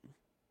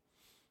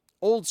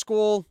old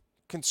school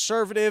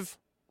conservative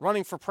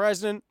running for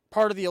president,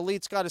 part of the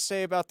elite's got to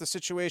say about the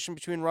situation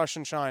between Russia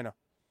and China.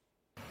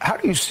 How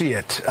do you see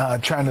it,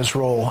 China's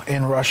role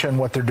in Russia and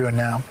what they're doing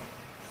now?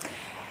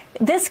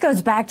 This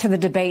goes back to the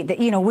debate that,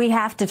 you know, we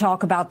have to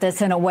talk about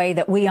this in a way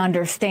that we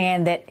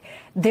understand that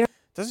there.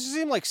 Does it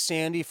seem like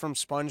Sandy from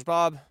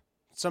SpongeBob?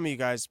 Some of you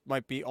guys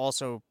might be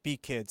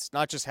kids,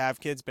 not just have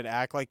kids, but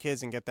act like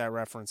kids and get that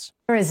reference.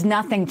 There is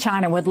nothing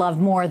China would love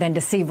more than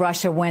to see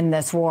Russia win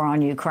this war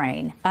on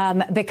Ukraine,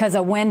 because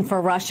a win for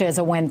Russia is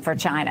a win for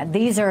China.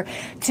 These are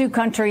two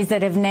countries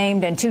that have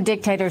named and two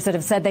dictators that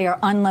have said they are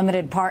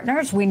unlimited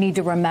partners. We need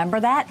to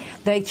remember that.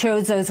 They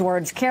chose those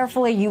words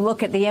carefully. You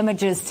look at the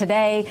images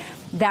today.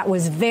 That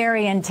was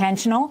very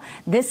intentional.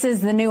 This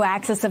is the new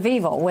axis of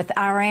evil, with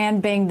Iran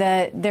being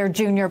their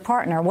junior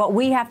partner. What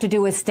we have to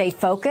do is stay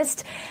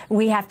focused.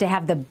 We have to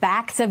have the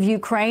backs of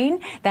Ukraine.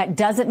 That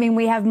doesn't mean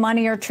we have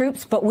money or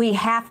troops, but we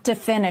have to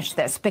finish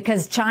this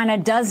because China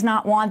does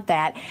not want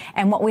that.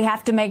 And what we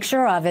have to make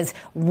sure of is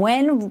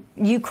when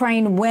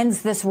Ukraine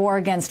wins this war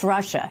against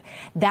Russia,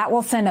 that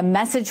will send a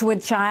message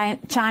with China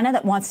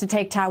that wants to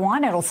take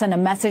Taiwan. It'll send a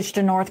message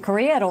to North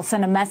Korea. It'll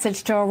send a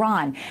message to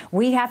Iran.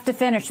 We have to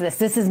finish this.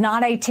 This is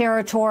not a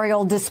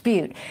territorial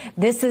dispute.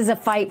 This is a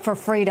fight for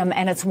freedom,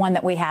 and it's one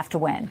that we have to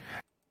win.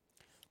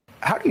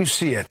 How do you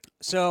see it?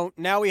 So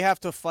now we have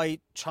to fight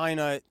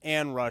China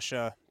and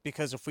Russia,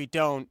 because if we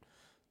don't,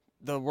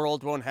 the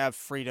world won't have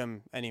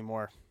freedom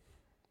anymore.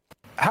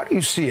 How do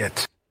you see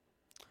it?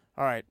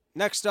 All right,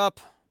 next up.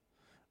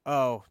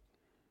 Oh,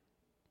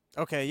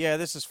 okay, yeah,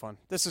 this is fun.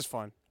 This is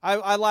fun.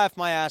 I laughed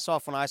my ass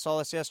off when I saw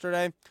this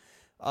yesterday,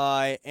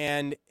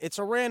 and it's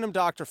a random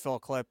Dr. Phil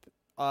clip.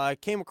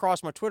 Came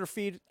across my Twitter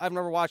feed. I've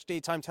never watched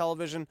daytime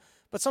television,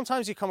 but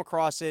sometimes you come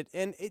across it,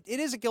 and it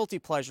is a guilty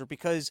pleasure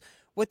because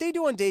what they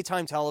do on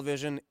daytime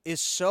television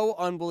is so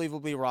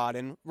unbelievably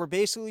rotten, where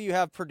basically you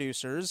have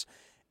producers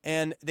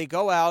and they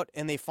go out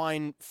and they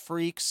find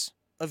freaks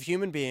of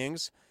human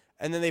beings,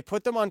 and then they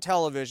put them on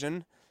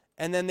television,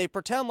 and then they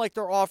pretend like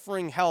they're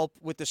offering help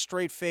with a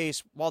straight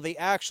face while they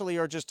actually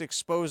are just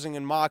exposing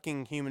and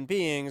mocking human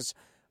beings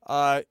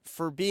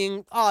for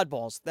being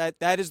oddballs.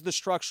 That is the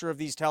structure of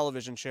these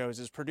television shows,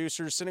 is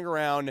producers sitting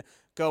around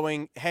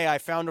going, hey, I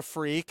found a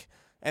freak,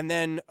 and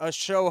then a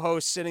show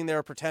host sitting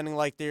there pretending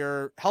like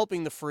they're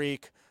helping the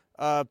freak,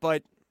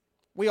 but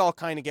we all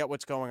kind of get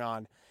what's going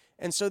on.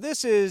 And so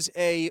this is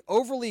a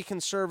overly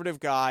conservative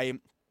guy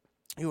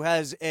who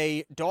has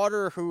a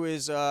daughter who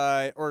is,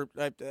 I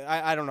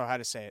don't know how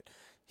to say it.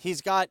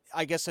 He's got,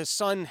 I guess his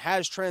son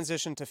has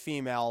transitioned to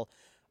female.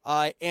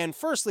 And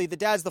firstly, the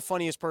dad's the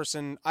funniest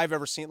person I've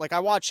ever seen. Like, I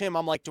watch him,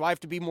 I'm like, do I have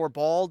to be more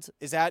bald?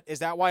 Is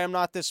that why I'm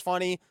not this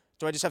funny?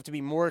 Do I just have to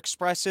be more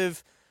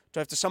expressive? Do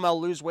I have to somehow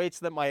lose weight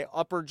so that my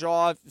upper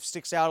jaw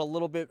sticks out a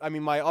little bit? I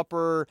mean, my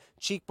upper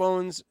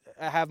cheekbones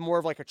have more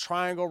of like a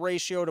triangle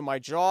ratio to my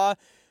jaw.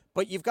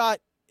 But you've got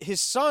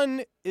his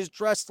son is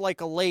dressed like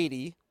a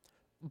lady,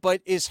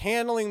 but is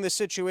handling the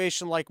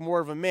situation like more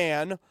of a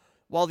man,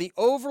 while the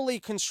overly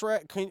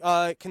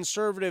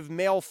conservative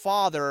male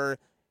father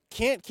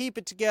can't keep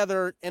it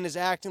together and is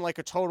acting like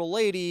a total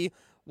lady.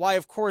 Why,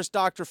 of course,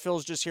 Dr.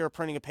 Phil's just here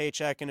printing a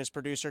paycheck, and his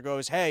producer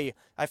goes, hey,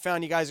 I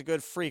found you guys a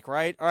good freak,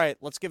 right? All right,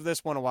 let's give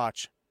this one a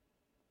watch.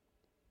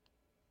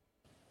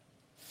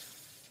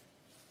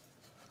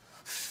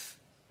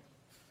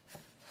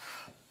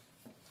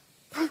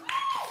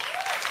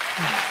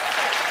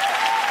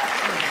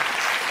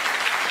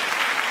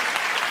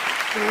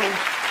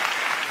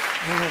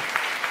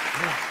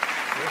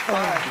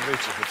 Nice to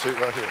meet you. Let's sit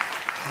right here.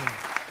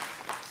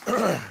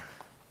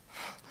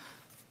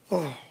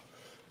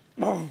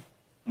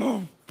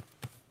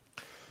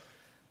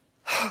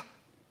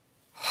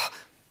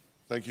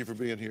 Thank you for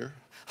being here.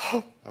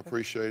 I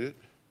appreciate it.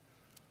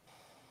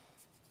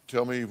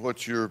 Tell me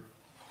what you're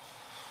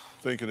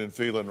thinking and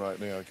feeling right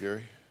now,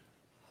 Gary.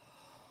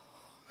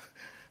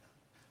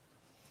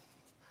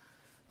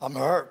 I'm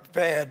hurt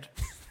bad.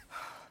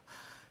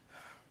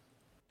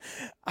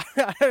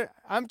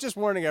 I'm just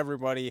warning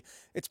everybody,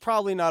 it's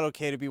probably not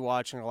okay to be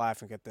watching or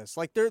laughing at this.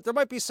 Like, there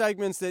might be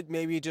segments that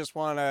maybe you just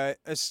want to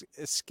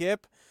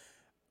skip.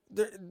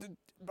 All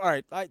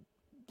right,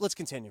 let's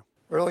continue.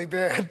 Really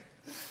bad.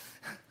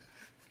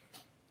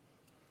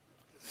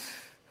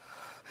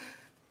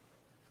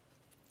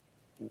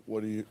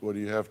 What do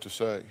you have to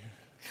say?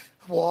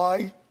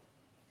 Why?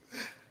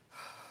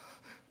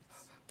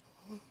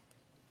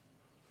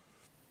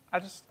 I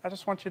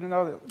just want you to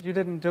know that you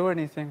didn't do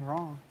anything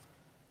wrong.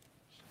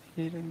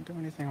 He didn't do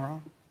anything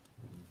wrong.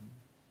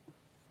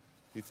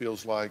 He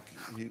feels like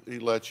he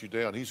let you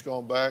down. He's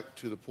gone back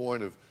to the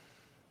point of,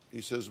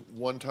 he says,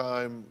 one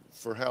time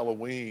for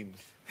Halloween.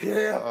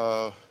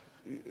 Yeah.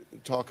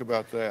 Talk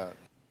about that.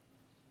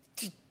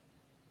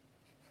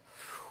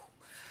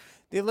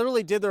 They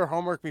literally did their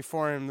homework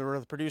before him.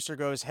 The producer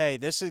goes, hey,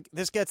 this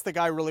gets the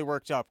guy really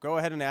worked up. Go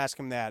ahead and ask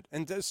him that.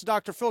 And so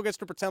Dr. Phil gets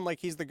to pretend like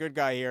he's the good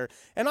guy here.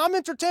 And I'm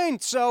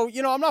entertained, so,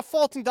 I'm not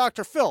faulting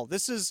Dr. Phil.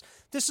 This is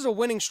a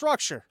winning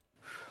structure.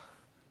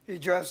 He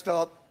dressed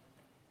up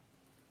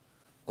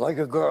like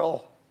a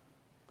girl.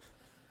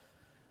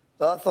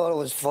 I thought it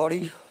was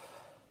funny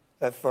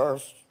at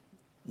first.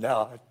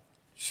 No, I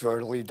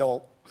surely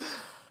don't.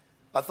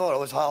 I thought it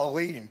was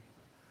Halloween,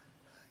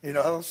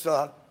 so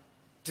I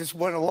just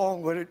went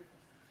along with it.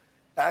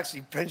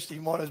 Actually pinched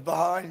him on his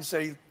behind and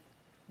said he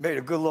made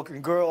a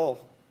good-looking girl,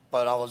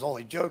 but I was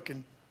only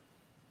joking.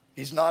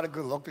 He's not a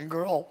good-looking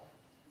girl.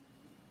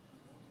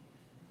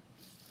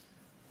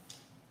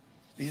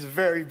 He's a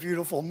very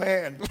beautiful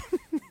man.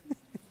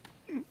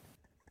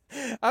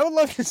 I would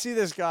love to see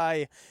this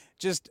guy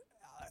just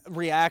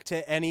react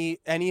to any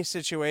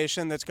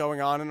situation that's going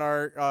on in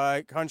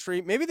our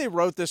country. Maybe they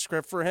wrote this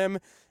script for him,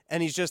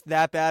 and he's just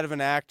that bad of an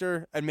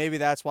actor, and maybe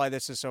that's why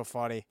this is so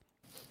funny.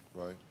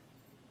 Right.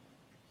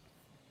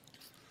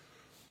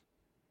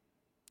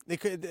 They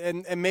could,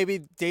 and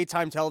maybe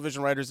daytime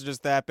television writers are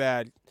just that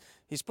bad.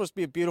 He's supposed to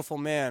be a beautiful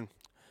man.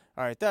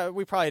 All right,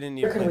 we probably didn't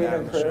need to play that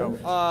on the show.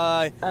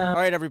 All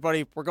right,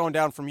 everybody, we're going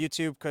down from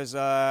YouTube because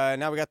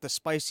now we got the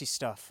spicy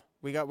stuff.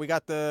 We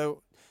got the,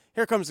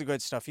 here comes the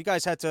good stuff. You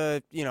guys had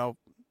to,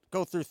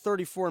 go through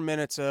 34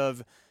 minutes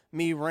of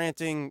me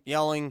ranting,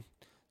 yelling,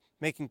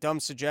 making dumb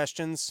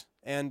suggestions,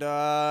 and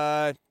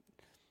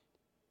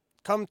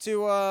come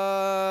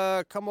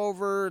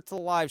over to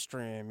the live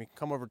stream. You can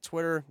come over to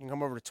Twitter, you can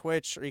come over to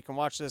Twitch, or you can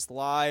watch this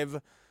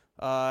live.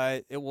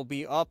 It will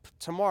be up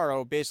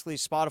tomorrow, basically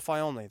Spotify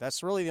only.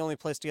 That's really the only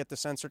place to get the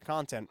censored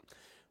content.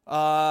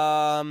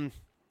 All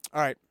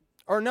right.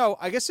 Or no,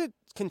 I guess it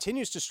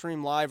continues to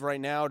stream live right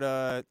now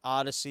to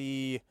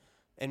Odyssey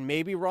and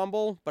maybe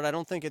Rumble, but I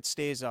don't think it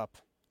stays up.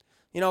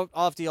 I'll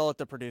have to yell at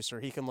the producer.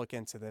 He can look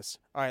into this.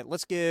 All right,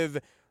 let's give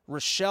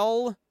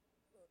Rochelle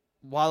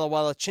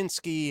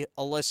Walachinsky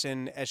a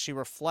listen as she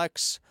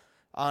reflects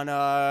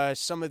on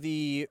some of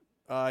the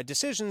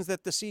decisions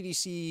that the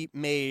CDC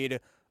made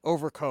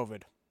over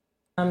COVID.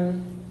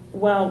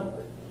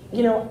 Well,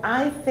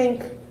 I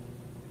think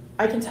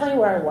I can tell you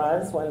where I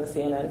was when the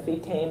CNN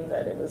feed came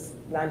that it was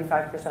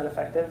 95%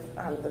 effective,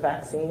 the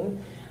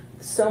vaccine.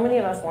 So many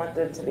of us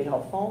wanted to be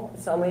hopeful.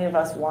 So many of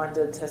us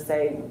wanted to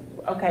say,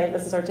 okay,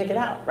 this is our ticket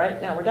out,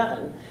 right? Now we're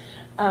done.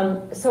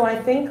 So I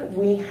think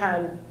we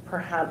had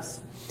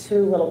perhaps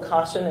too little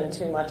caution and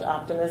too much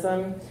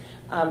optimism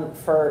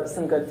for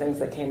some good things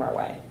that came our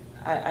way.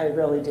 I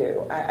really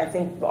do. I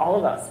think all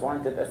of us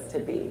wanted this to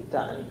be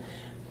done.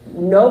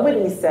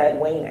 Nobody said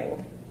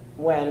waning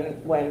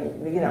when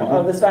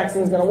oh, this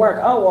vaccine's going to work.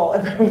 Oh,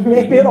 well,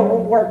 maybe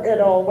it'll work,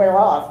 it'll wear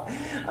off.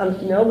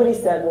 Nobody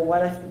said, well,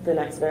 what if the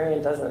next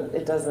variant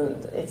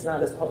it's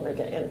not as potent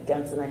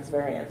against the next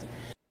variant.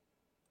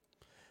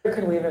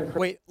 Could we have improved?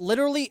 Wait,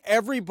 literally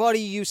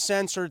everybody you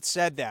censored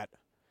said that.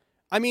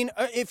 I mean,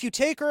 if you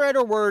take her at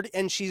her word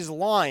and she's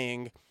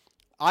lying,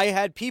 I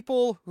had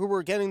people who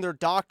were getting their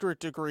doctorate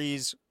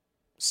degrees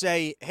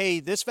say, hey,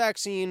 this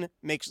vaccine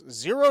makes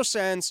 0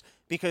 sense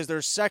because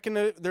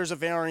there's a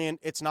variant,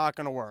 it's not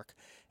going to work.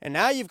 And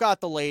now you've got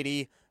the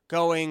lady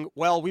going,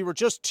 well, we were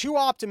just too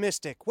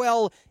optimistic.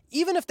 Well,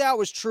 even if that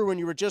was true and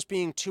you were just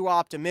being too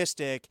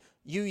optimistic,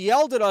 you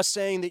yelled at us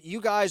saying that you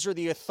guys are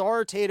the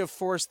authoritative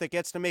force that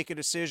gets to make a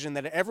decision,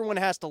 that everyone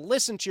has to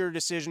listen to your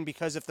decision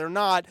because if they're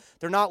not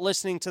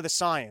listening to the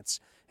science.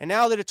 And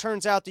now that it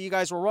turns out that you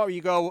guys were wrong,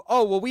 you go,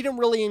 oh, well, we didn't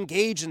really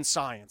engage in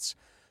science.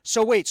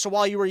 So wait, so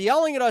while you were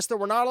yelling at us that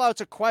we're not allowed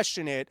to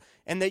question it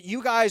and that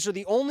you guys are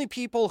the only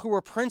people who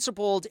are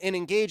principled in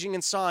engaging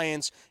in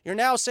science, you're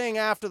now saying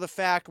after the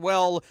fact,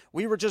 well,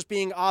 we were just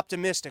being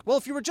optimistic. Well,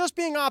 if you were just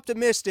being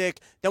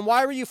optimistic, then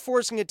why were you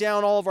forcing it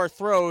down all of our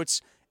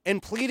throats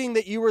and pleading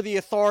that you were the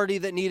authority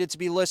that needed to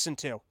be listened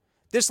to?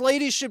 This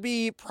lady should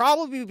be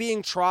probably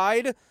being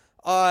tried,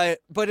 but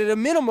at a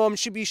minimum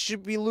should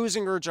be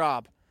losing her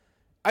job.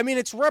 I mean,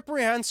 it's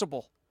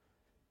reprehensible.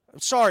 I'm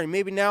sorry,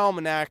 maybe now I'm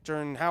an actor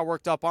and how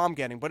worked up I'm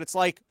getting, but it's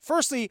like,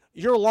 firstly,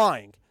 you're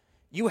lying.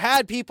 You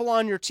had people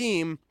on your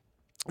team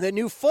that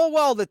knew full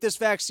well that this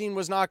vaccine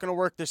was not going to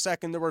work the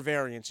second there were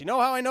variants. You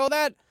know how I know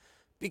that?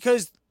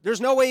 Because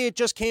there's no way it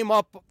just came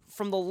up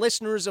from the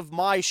listeners of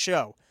my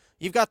show.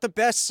 You've got the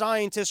best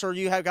scientists, or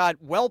you have got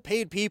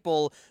well-paid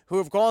people who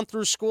have gone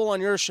through school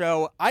on your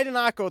show. I did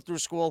not go through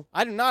school.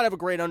 I do not have a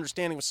great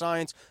understanding of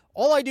science.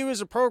 All I do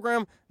is a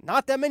program.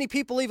 Not that many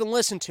people even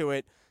listen to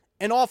it.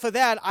 And off of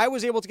that, I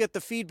was able to get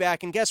the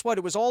feedback, and guess what?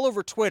 It was all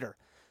over Twitter.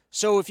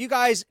 So if you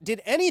guys did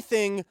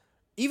anything,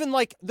 even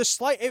like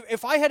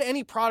if I had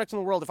any product in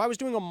the world, if I was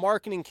doing a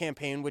marketing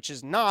campaign, which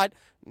is not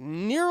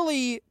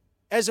nearly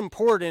as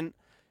important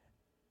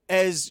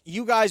as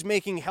you guys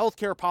making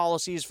healthcare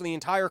policies for the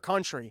entire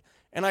country,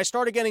 and I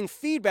started getting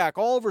feedback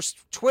all over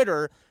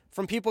Twitter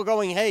from people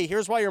going, hey,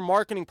 here's why your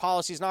marketing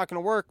policy is not going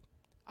to work,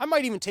 I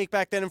might even take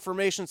back that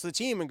information to the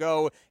team and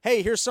go,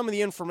 hey, here's some of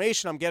the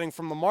information I'm getting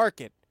from the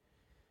market.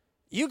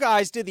 You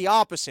guys did the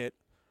opposite,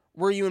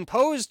 where you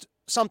imposed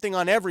something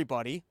on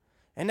everybody,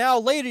 and now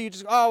later you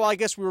just, oh, well, I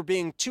guess we were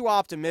being too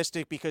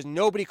optimistic because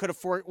nobody could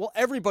have well,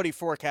 everybody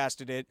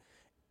forecasted it.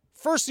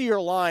 Firstly, you're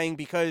lying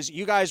because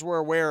you guys were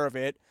aware of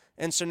it,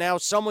 and so now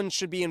someone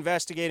should be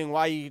investigating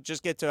why you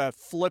just get to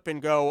flip and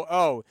go,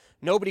 oh,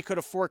 nobody could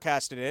have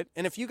forecasted it.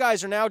 And if you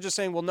guys are now just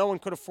saying, well, no one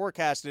could have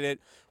forecasted it,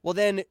 well,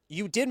 then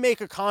you did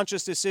make a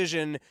conscious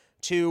decision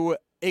to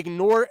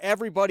ignore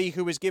everybody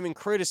who was giving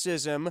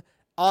criticism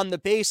on the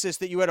basis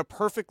that you had a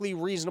perfectly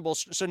reasonable...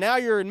 So now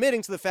you're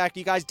admitting to the fact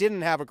you guys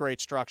didn't have a great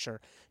structure.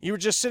 You were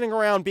just sitting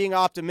around being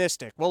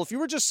optimistic. Well, if you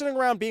were just sitting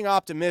around being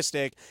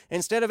optimistic,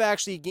 instead of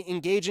actually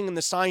engaging in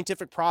the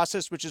scientific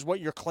process, which is what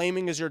you're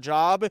claiming is your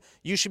job,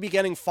 you should be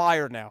getting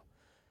fired now.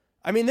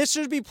 I mean, this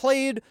should be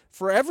played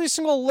for every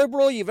single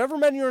liberal you've ever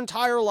met in your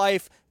entire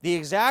life. The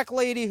exact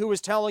lady who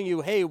was telling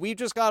you, hey, we've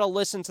just got to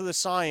listen to the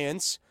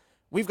science.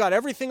 We've got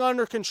everything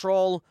under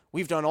control.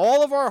 We've done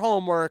all of our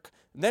homework.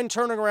 Then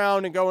turning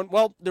around and going,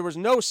 well, there was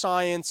no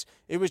science.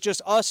 It was just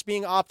us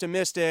being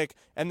optimistic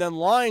and then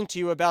lying to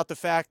you about the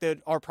fact that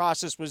our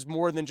process was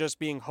more than just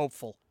being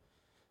hopeful.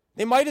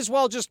 They might as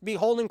well just be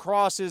holding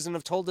crosses and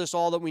have told us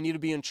all that we need to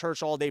be in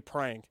church all day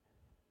praying.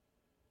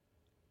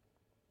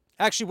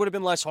 Actually would have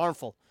been less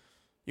harmful.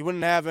 You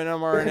wouldn't have an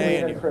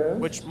mRNA in you,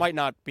 which might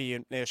not be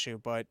an issue,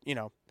 but, you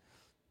know,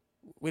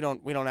 we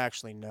don't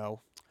actually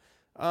know.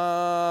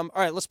 All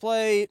right, let's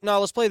play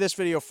this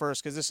video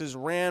first, because this is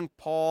Rand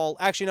Paul.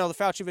 Actually, no, the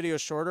Fauci video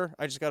is shorter.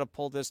 I just got to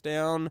pull this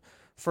down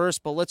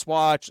first, but let's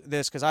watch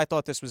this, because I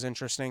thought this was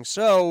interesting.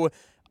 So,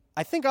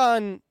 I think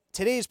on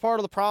today's part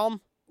of the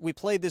problem, we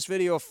played this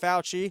video of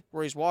Fauci,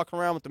 where he's walking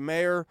around with the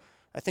mayor,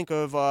 I think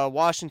of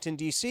Washington,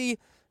 D.C.,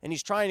 and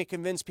he's trying to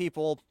convince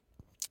people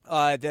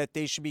that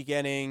they should be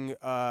getting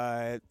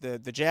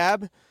the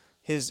jab.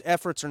 His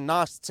efforts are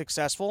not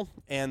successful,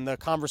 and the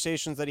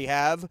conversations that he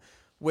have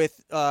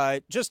with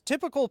just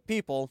typical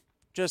people,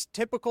 just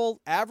typical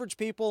average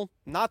people,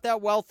 not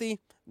that wealthy,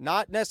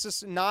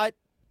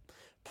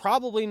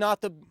 probably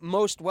not the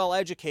most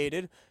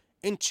well-educated,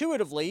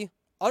 intuitively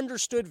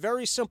understood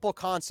very simple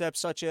concepts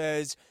such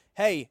as,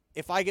 hey,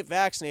 if I get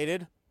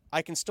vaccinated,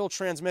 I can still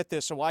transmit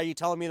this, so why are you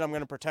telling me that I'm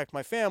going to protect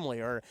my family?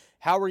 Or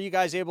how are you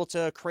guys able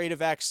to create a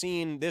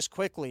vaccine this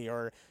quickly?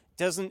 Or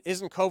isn't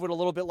COVID a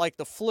little bit like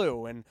the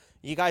flu? And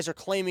you guys are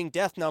claiming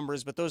death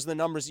numbers, but those are the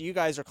numbers that you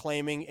guys are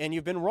claiming, and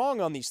you've been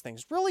wrong on these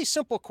things. Really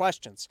simple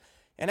questions.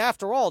 And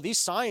after all, these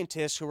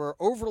scientists who are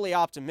overly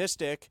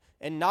optimistic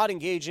and not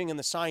engaging in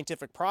the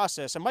scientific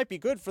process, it might be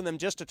good for them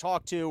just to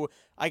talk to,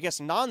 I guess,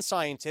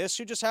 non-scientists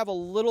who just have a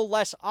little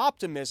less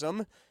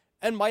optimism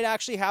and might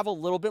actually have a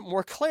little bit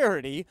more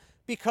clarity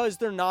because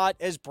they're not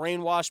as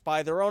brainwashed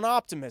by their own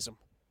optimism.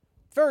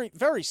 Very,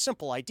 very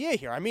simple idea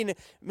here. I mean,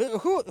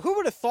 who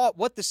would have thought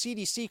what the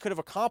CDC could have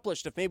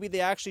accomplished if maybe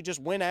they actually just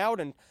went out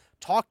and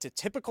talked to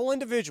typical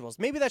individuals?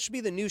 Maybe that should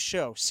be the new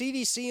show,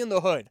 CDC in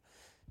the Hood.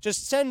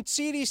 Just send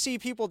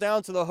CDC people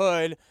down to the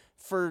hood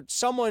for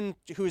someone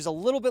who's a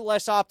little bit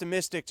less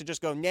optimistic to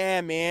just go,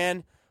 nah,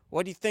 man,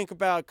 what do you think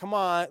about, come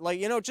on,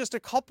 like, just a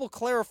couple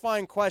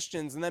clarifying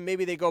questions, and then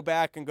maybe they go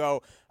back and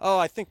go, oh,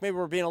 I think maybe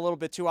we're being a little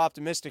bit too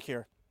optimistic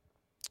here.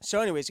 So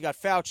anyways, you got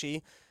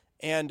Fauci,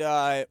 and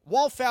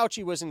while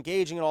Fauci was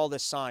engaging in all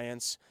this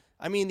science,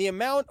 I mean, the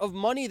amount of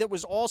money that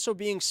was also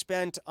being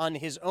spent on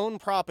his own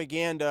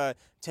propaganda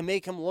to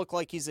make him look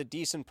like he's a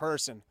decent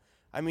person.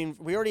 I mean,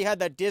 we already had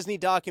that Disney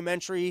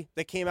documentary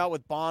that came out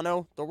with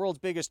Bono, the world's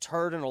biggest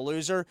turd and a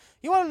loser.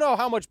 You want to know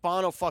how much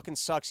Bono fucking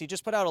sucks? He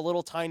just put out a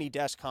Little Tiny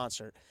Desk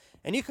concert.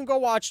 And you can go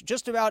watch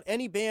just about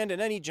any band in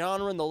any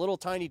genre in the Little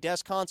Tiny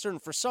Desk concert, and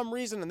for some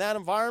reason in that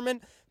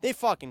environment, they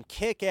fucking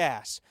kick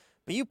ass.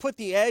 But you put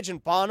The Edge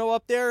and Bono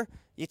up there,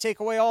 you take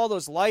away all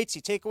those lights,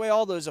 you take away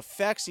all those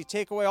effects, you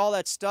take away all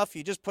that stuff,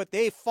 you just put,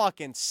 they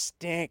fucking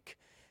stink.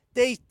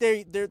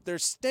 They're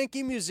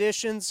stinky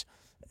musicians.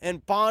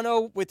 And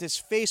Bono, with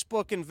his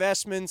Facebook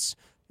investments,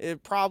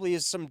 it probably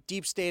is some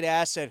deep state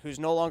asset who's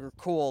no longer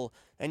cool,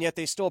 and yet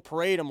they still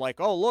parade him like,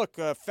 oh, look,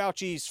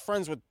 Fauci's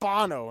friends with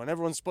Bono, and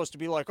everyone's supposed to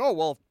be like, oh,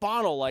 well, if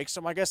Bono likes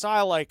him, I guess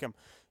I like him.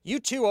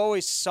 U2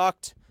 always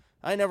sucked.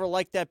 I never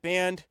liked that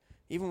band,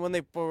 even when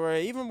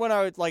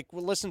I would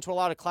listen to a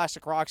lot of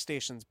classic rock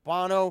stations.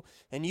 Bono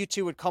and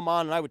U2 would come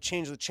on, and I would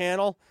change the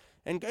channel.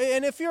 And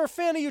if you're a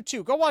fan of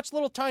U2, go watch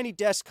Little Tiny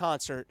Desk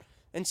concert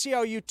and see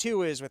how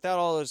U2 is without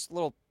all those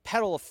little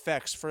pedal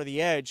effects for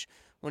The Edge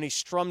when he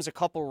strums a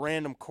couple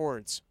random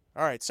chords.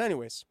 All right, so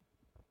anyways,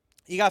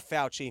 you got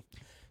Fauci,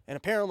 and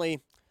apparently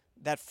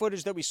that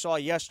footage that we saw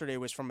yesterday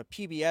was from a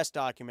PBS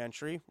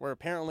documentary where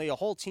apparently a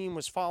whole team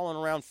was following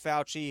around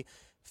Fauci.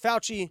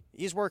 Fauci,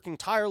 he's working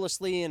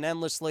tirelessly and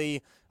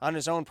endlessly on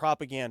his own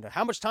propaganda.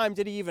 How much time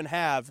did he even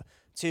have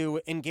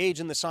to engage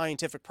in the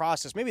scientific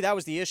process? Maybe that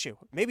was the issue.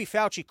 Maybe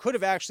Fauci could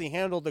have actually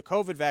handled the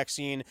COVID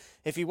vaccine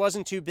if he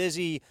wasn't too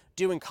busy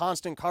doing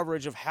constant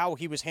coverage of how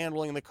he was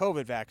handling the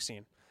COVID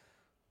vaccine.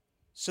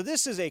 So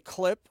this is a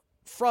clip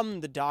from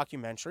the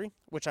documentary,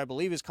 which I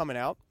believe is coming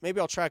out. Maybe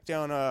I'll track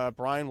down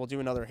Brian. We'll do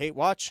another hate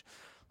watch.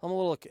 I'm a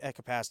little at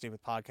capacity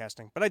with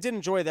podcasting, but I did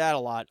enjoy that a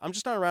lot. I'm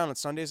just not around on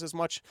Sundays as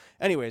much.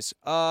 Anyways,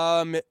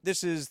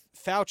 this is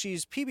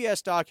Fauci's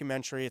PBS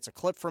documentary. It's a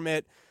clip from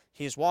it.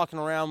 He's walking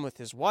around with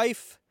his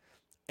wife,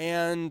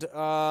 and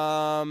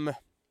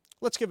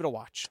let's give it a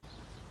watch.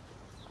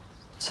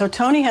 So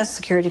Tony has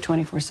security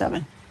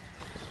 24/7.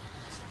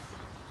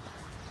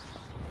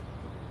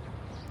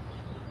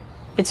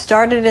 It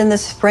started in the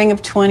spring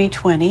of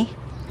 2020.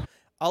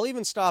 I'll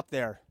even stop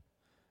there.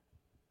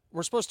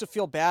 We're supposed to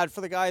feel bad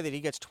for the guy that he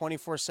gets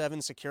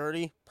 24/7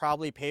 security,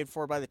 probably paid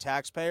for by the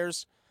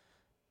taxpayers.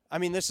 I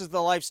mean, this is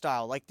the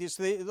lifestyle. Like this,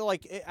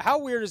 how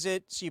weird is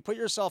it? So you put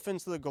yourself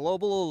into the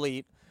global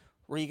elite,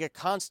 where you get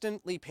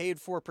constantly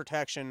paid for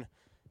protection,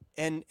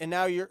 and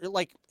now you're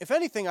like, if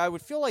anything, I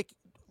would feel like,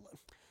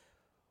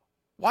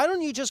 why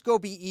don't you just go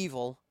be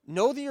evil,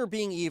 know that you're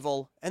being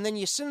evil, and then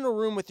you sit in a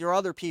room with your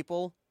other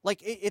people? Like,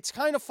 it's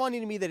kind of funny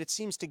to me that it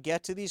seems to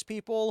get to these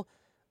people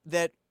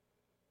that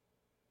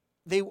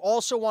they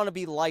also want to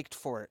be liked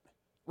for it,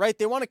 right?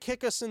 They want to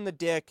kick us in the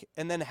dick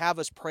and then have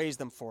us praise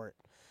them for it.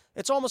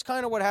 It's almost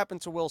kind of what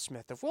happened to Will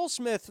Smith. If Will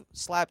Smith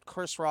slapped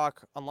Chris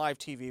Rock on live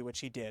TV, which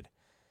he did,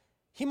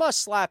 he must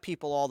slap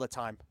people all the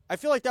time. I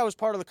feel like that was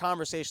part of the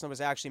conversation that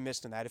was actually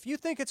missed in that. If you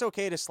think it's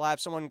okay to slap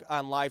someone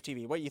on live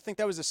TV, what, you think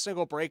that was a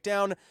single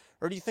breakdown?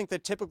 Or do you think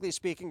that typically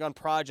speaking on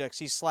projects,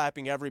 he's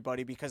slapping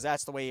everybody because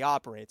that's the way he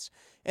operates?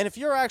 And if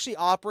you're actually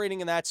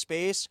operating in that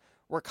space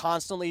where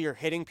constantly you're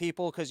hitting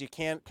people because you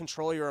can't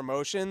control your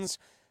emotions,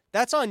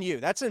 that's on you.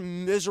 That's a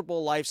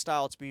miserable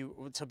lifestyle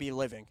to be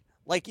living.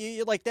 Like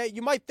that,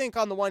 you might think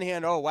on the one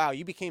hand, oh, wow,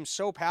 you became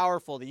so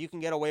powerful that you can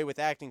get away with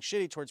acting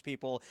shitty towards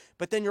people.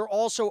 But then you're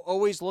also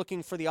always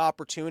looking for the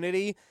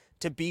opportunity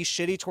to be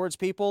shitty towards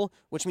people,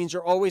 which means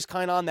you're always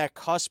kind of on that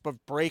cusp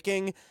of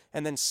breaking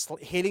and then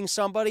hitting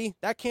somebody.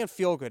 That can't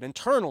feel good.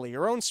 Internally,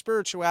 your own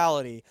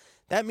spirituality,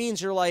 that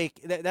means you're like,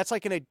 that's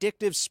like an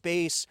addictive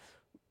space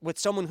with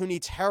someone who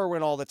needs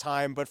heroin all the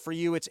time, but for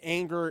you, it's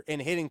anger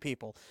and hitting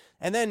people.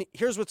 And then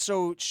here's what's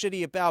so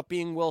shitty about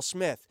being Will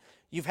Smith.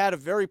 You've had a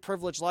very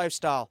privileged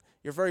lifestyle.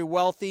 You're very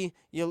wealthy.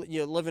 You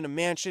live in a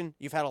mansion.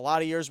 You've had a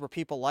lot of years where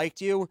people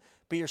liked you,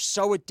 but you're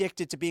so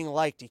addicted to being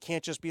liked. You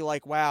can't just be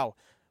like, wow,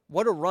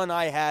 what a run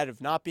I had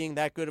of not being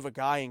that good of a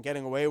guy and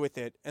getting away with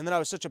it. And then I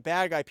was such a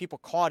bad guy, people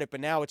caught it,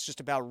 but now it's just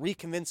about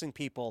reconvincing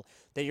people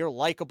that you're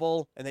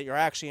likable and that you're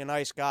actually a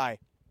nice guy.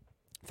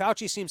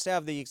 Fauci seems to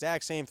have the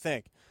exact same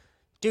thing.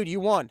 Dude,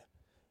 you won.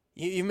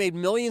 You made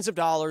millions of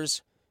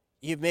dollars.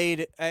 You've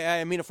made,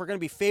 I mean, if we're going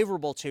to be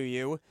favorable to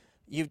you,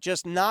 you've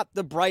just not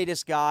the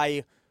brightest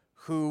guy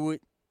who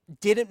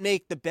didn't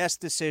make the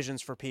best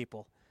decisions for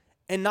people.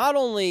 And not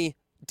only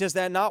does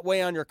that not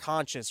weigh on your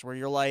conscience where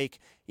you're like,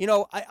 you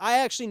know, I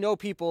actually know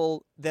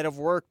people that have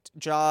worked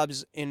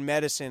jobs in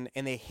medicine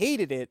and they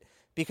hated it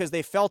because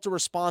they felt a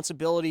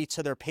responsibility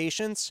to their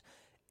patients.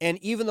 And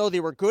even though they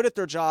were good at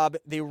their job,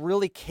 they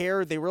really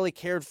cared. They really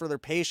cared for their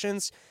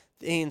patients.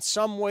 They in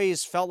some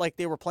ways felt like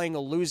they were playing a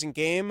losing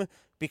game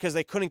because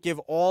they couldn't give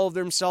all of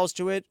themselves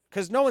to it,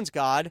 because no one's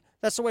God.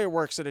 That's the way it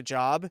works at a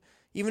job.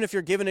 Even if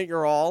you're giving it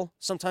your all,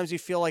 sometimes you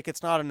feel like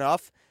it's not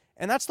enough.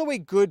 And that's the way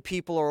good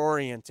people are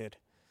oriented.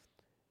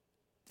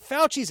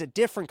 Fauci's a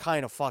different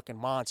kind of fucking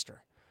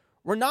monster,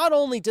 where not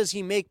only does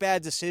he make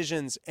bad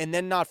decisions and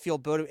then not feel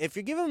good, if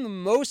you give him the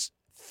most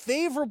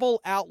favorable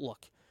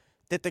outlook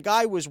that the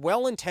guy was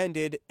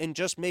well-intended and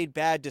just made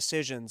bad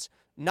decisions,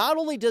 not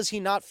only does he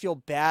not feel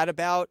bad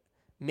about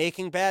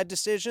making bad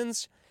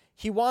decisions,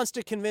 he wants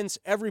to convince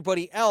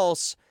everybody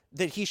else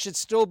that he should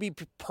still be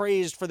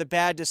praised for the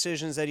bad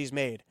decisions that he's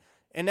made.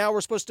 And now we're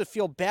supposed to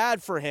feel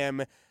bad for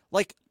him.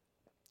 Like,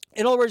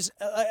 in other words,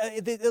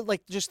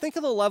 just think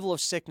of the level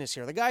of sickness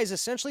here. The guy is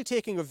essentially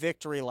taking a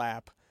victory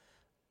lap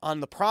on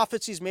the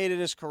profits he's made in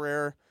his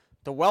career,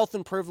 the wealth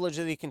and privilege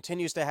that he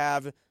continues to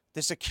have,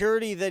 the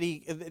security that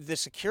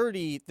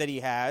he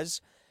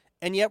has,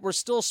 and yet we're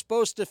still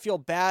supposed to feel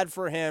bad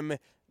for him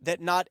that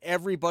not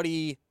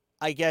everybody,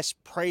 I guess,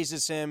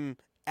 praises him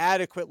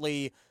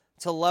adequately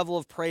to the level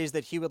of praise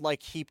that he would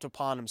like heaped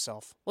upon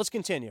himself. Let's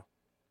continue.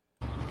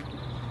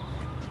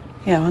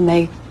 And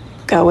they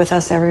go with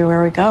us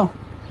everywhere we go.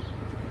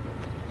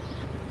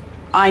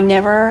 I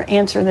never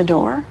answer the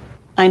door.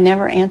 I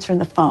never answer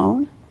the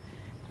phone.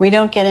 We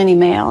don't get any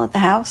mail at the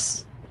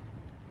house.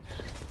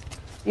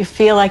 You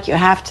feel like you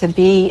have to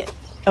be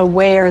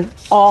aware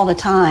all the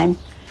time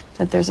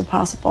that there's a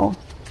possible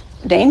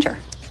danger.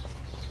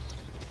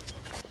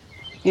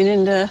 You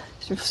didn't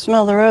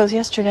smell the rose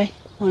yesterday.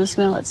 Want to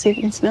smell it? See if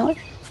you can smell it?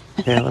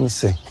 Yeah, let me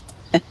see.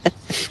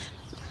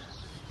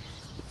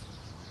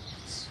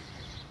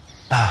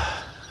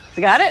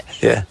 You got it?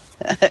 Yeah.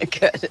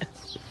 Good.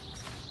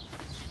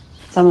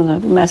 Some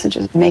of the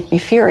messages make me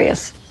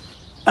furious.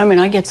 I mean,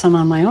 I get some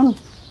on my own.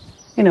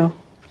 You know,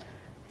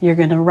 you're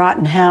going to rot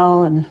in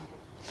hell and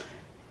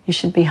you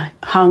should be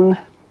hung.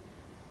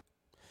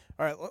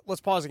 All right,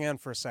 let's pause again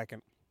for a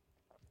second.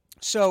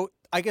 So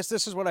I guess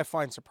this is what I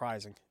find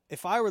surprising.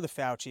 If I were the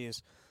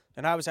Faucis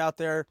and I was out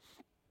there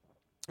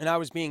and I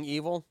was being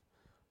evil,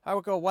 I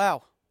would go,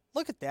 wow,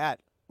 look at that.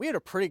 We had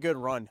a pretty good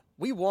run.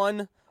 We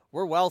won.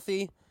 We're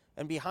wealthy.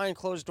 And behind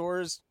closed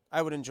doors,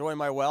 I would enjoy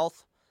my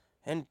wealth.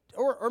 And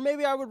or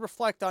maybe I would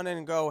reflect on it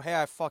and go,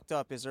 hey, I fucked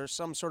up. Is there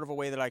some sort of a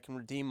way that I can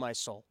redeem my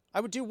soul?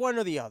 I would do one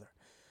or the other.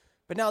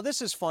 But now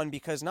this is fun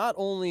because not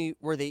only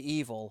were they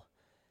evil,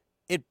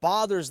 it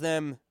bothers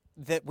them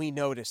that we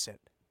notice it.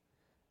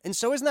 And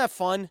so isn't that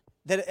fun?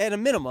 That at a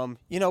minimum,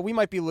 you know, we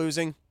might be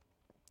losing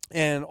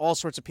and all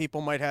sorts of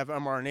people might have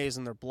mRNAs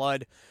in their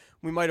blood.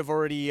 We might have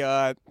already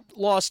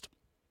lost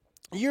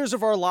years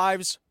of our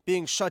lives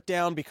being shut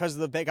down because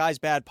of the guy's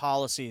bad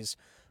policies.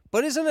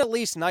 But isn't it at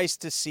least nice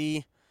to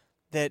see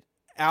that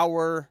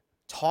our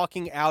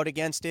talking out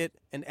against it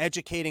and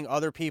educating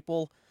other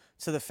people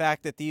to the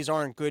fact that these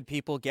aren't good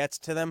people gets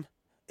to them?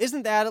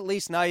 Isn't that at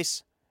least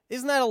nice?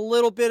 Isn't that a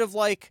little bit of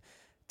like,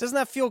 doesn't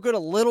that feel good a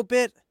little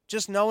bit?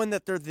 Just knowing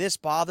that they're this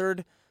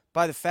bothered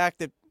by the fact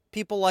that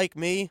people like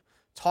me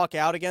talk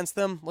out against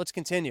them? Let's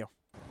continue.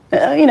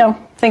 You know,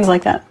 things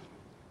like that.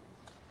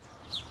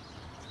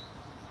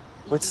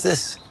 What's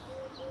this?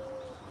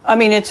 I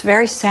mean, it's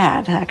very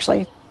sad,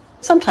 actually.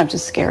 Sometimes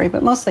it's scary,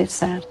 but mostly it's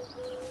sad.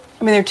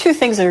 I mean, there are two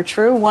things that are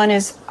true. One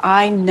is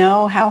I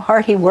know how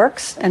hard he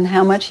works and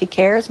how much he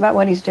cares about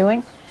what he's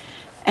doing.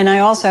 And I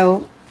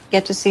also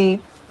get to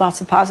see lots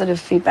of positive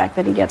feedback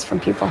that he gets from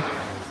people.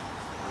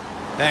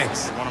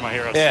 Thanks. One of my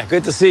heroes. Yeah,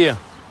 good to see you.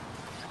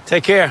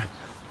 Take care.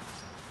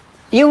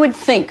 You would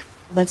think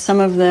that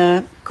some of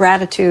the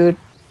gratitude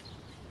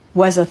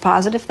was a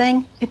positive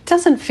thing. It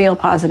doesn't feel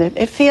positive.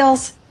 It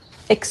feels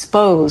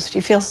exposed.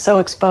 You feel so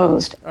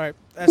exposed. All right,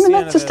 that's the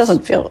end of just this.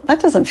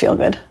 that doesn't feel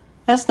good.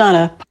 That's not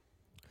a...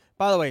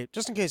 By the way,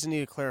 just in case I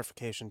need a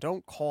clarification,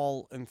 don't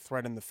call and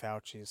threaten the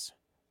Faucis.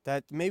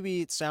 That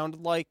maybe it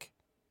sounded like,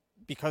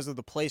 because of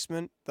the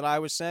placement that I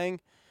was saying,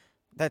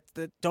 that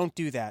don't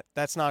do that.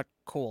 That's not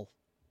cool.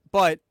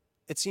 But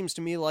it seems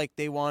to me like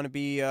they want to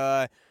be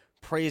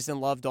praised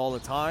and loved all the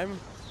time.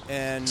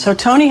 And So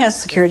Tony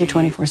has security if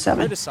we 24/7.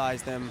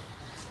 criticize them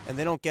and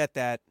they don't get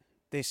that,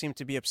 they seem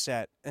to be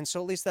upset. And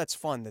so at least that's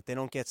fun that they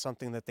don't get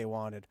something that they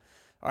wanted.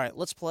 All right,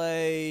 let's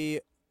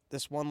play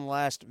this one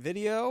last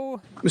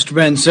video. Mr.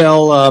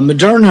 Benzel,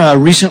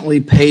 Moderna recently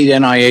paid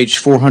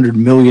NIH $400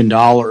 million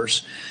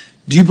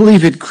Do you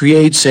believe it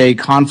creates a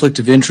conflict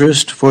of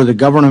interest for the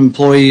government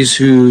employees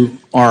who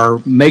are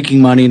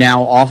making money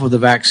now off of the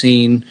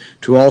vaccine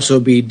to also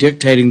be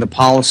dictating the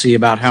policy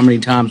about how many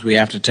times we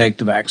have to take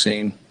the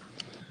vaccine?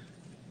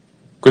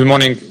 Good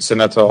morning,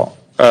 Senator.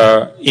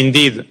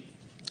 Indeed,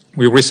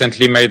 we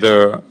recently made,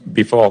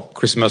 before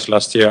Christmas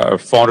last year, a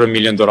 $400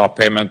 million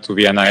payment to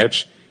the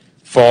NIH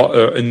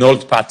for an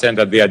old patent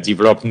that they had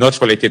developed, not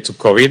related to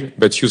COVID,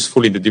 but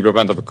useful in the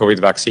development of a COVID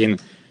vaccine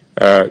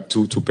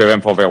to pay them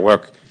for their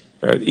work.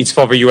 It's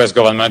for the U.S.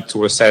 government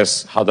to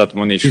assess how that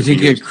money should be used. Do you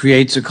think it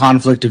creates a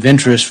conflict of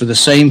interest for the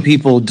same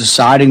people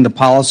deciding the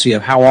policy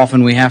of how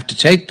often we have to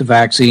take the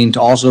vaccine to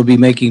also be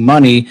making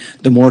money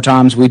the more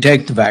times we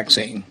take the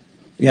vaccine?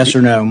 Yes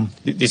or no?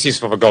 This is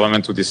for the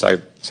government to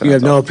decide, Senator. You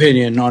have no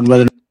opinion on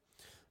whether...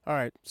 All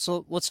right,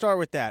 so let's start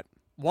with that.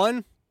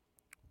 One,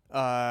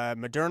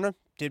 Moderna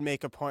did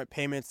make a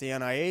payment to the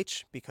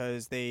NIH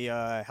because they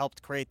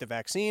helped create the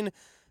vaccine.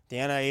 The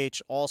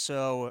NIH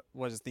also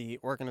was the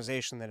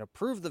organization that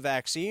approved the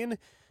vaccine,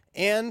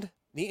 and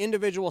the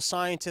individual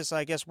scientists,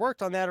 I guess,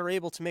 worked on that are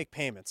able to make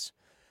payments.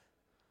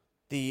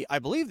 I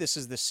believe this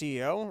is the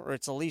CEO, or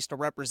it's at least a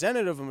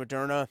representative of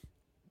Moderna,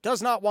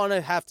 does not want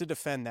to have to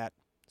defend that.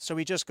 So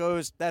he just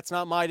goes, that's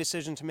not my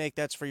decision to make,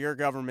 that's for your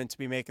government to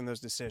be making those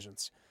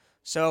decisions.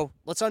 So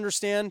let's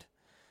understand,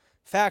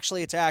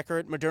 factually it's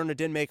accurate, Moderna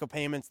did make a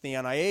payment to the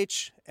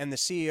NIH, and the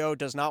CEO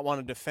does not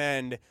want to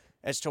defend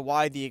as to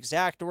why the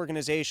exact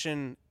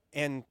organization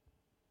and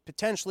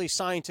potentially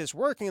scientists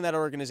working in that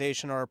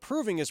organization are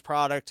approving his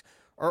product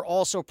are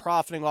also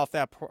profiting off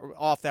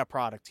that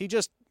product. He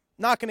just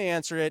not going to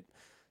answer it.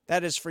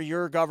 That is for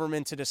your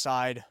government to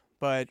decide,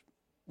 but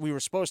we were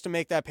supposed to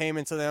make that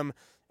payment to them,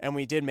 and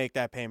we did make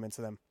that payment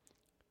to them.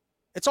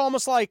 It's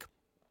almost like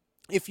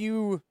if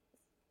you,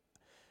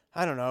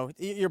 I don't know,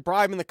 you're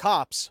bribing the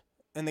cops,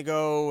 and they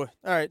go, all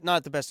right,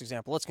 not the best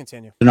example. Let's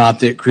continue.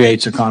 Not that it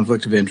creates a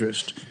conflict of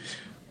interest.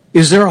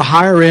 Is there a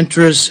higher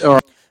interest or...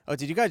 Oh,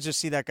 did you guys just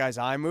see that guy's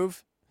eye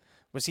move?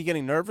 Was he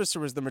getting nervous,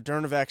 or was the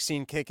Moderna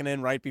vaccine kicking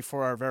in right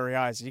before our very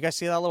eyes? Did you guys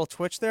see that little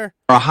twitch there?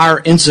 A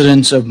higher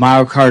incidence of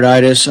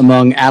myocarditis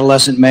among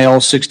adolescent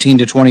males 16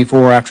 to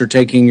 24 after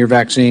taking your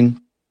vaccine?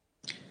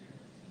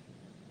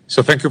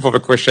 So thank you for the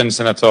question,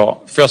 Senator.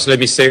 First, let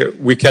me say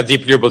we care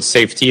deeply about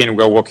safety, and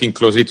we're working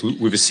closely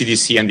with the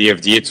CDC and the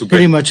FDA to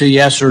Pretty much a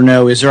yes or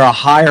no. Is there a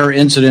higher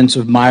incidence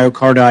of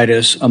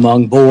myocarditis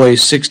among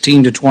boys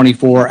 16 to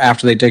 24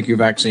 after they take your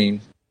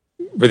vaccine?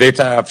 The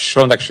data I've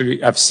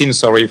seen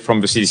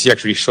from the CDC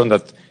actually shown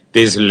that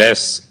there's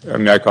less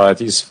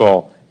myocarditis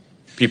for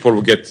people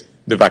who get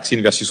the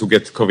vaccine versus who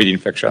get COVID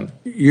infection.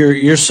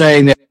 You're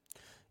saying that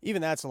even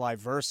that's a lie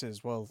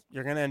versus, well,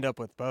 you're going to end up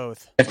with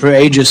both. For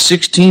ages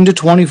 16 to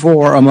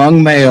 24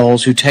 among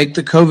males who take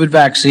the COVID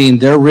vaccine,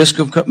 their risk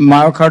of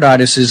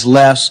myocarditis is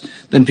less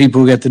than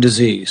people who get the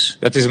disease.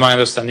 That is my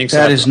understanding, sir.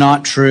 That is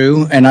not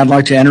true, and I'd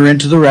like to enter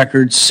into the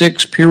record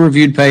 6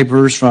 peer-reviewed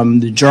papers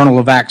from the Journal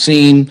of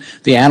Vaccine,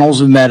 the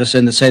Annals of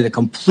Medicine, that say the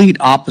complete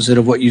opposite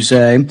of what you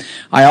say.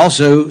 I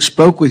also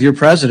spoke with your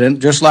president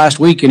just last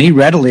week, and he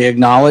readily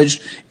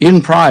acknowledged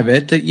in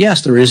private that,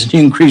 yes, there is an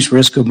increased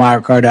risk of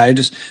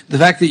myocarditis. The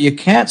fact that you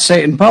can't say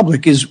it in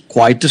public is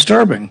quite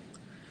disturbing.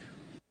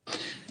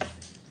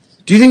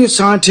 Do you think it's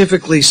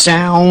scientifically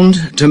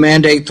sound to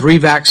mandate 3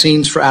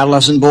 vaccines for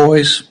adolescent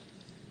boys?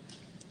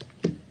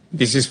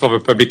 This is for the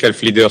public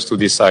health leaders to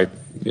decide,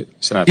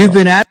 Senator. You've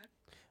been at...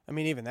 I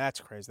mean, even that's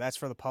crazy. That's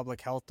for the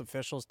public health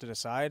officials to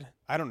decide.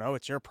 I don't know.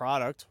 It's your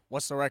product.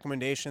 What's the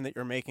recommendation that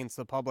you're making to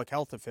the public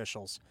health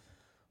officials?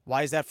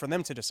 Why is that for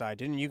them to decide?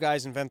 Didn't you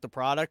guys invent the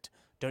product?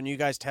 Don't you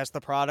guys test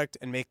the product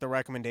and make the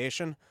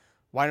recommendation?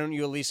 Why don't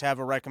you at least have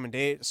a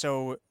recommendation?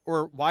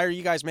 Or why are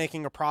you guys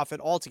making a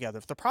profit altogether?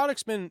 If the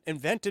product's been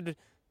invented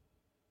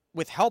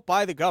with help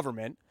by the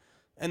government,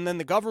 and then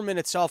the government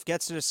itself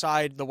gets to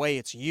decide the way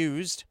it's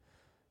used,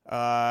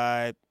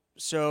 also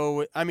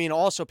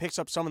picks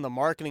up some of the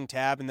marketing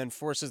tab and then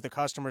forces the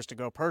customers to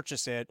go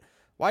purchase it,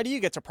 why do you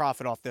get to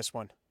profit off this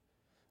one?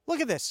 Look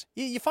at this.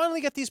 You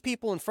finally get these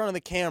people in front of the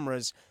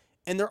cameras,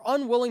 and they're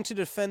unwilling to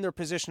defend their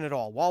position at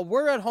all. While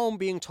we're at home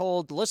being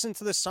told, listen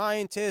to the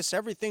scientists,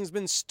 everything's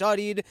been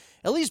studied,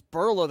 at least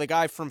Berla, the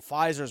guy from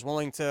Pfizer, is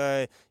willing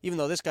to, even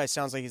though this guy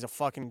sounds like he's a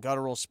fucking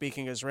guttural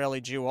speaking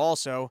Israeli Jew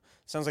also,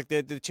 sounds like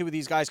the two of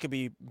these guys could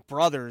be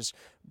brothers,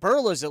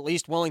 Berla's at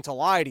least willing to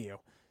lie to you.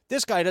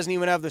 This guy doesn't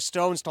even have the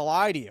stones to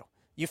lie to you.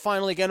 You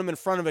finally get him in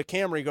front of a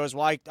camera, he goes,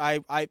 well,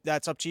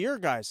 that's up to you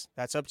guys.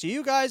 That's up to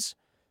you guys.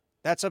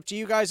 That's up to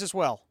you guys as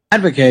well.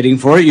 Advocating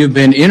for it, you've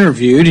been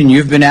interviewed, and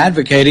you've been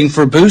advocating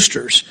for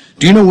boosters.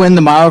 Do you know when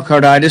the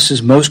myocarditis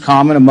is most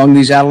common among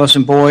these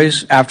adolescent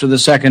boys? After the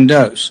second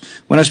dose.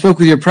 When I spoke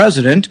with your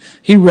president,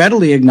 he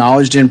readily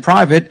acknowledged in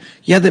private,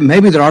 that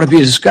maybe there ought to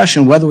be a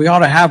discussion whether we ought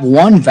to have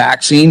 1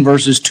 vaccine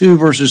versus 2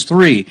 versus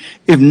 3.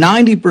 If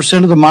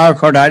 90% of the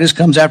myocarditis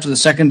comes after the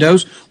second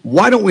dose,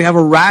 why don't we have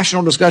a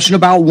rational discussion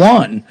about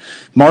 1?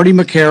 Marty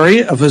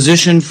McCary, a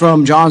physician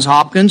from Johns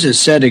Hopkins, has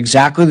said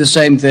exactly the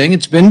same thing.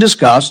 It's been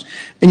discussed,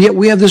 and yet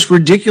we have this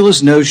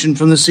ridiculous notion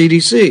from the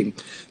CDC.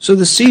 So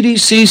the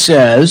CDC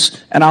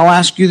says, and I'll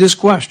ask you this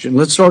question.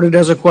 Let's start it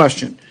as a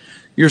question.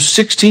 Your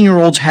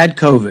 16-year-old's had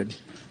COVID.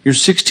 Your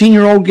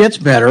 16-year-old gets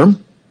better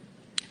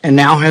and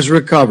now has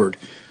recovered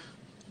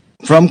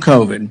from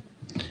COVID.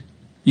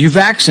 You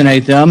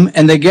vaccinate them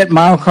and they get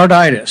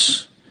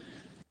myocarditis.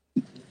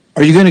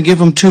 Are you going to give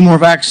them 2 more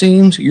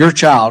vaccines? Your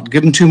child,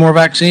 give them 2 more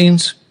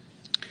vaccines?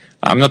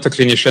 I'm not a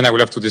clinician. I will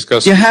have to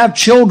discuss. You have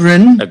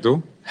children. I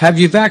do. Have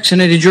you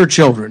vaccinated your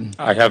children?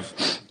 I have.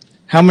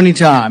 How many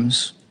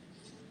times?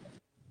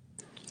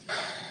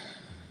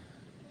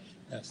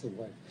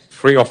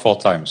 3 or 4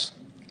 times.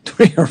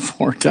 3 or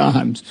 4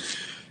 times.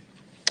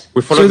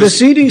 We follow So the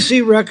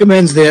CDC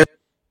recommends this.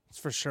 It's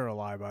for sure a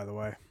lie, by the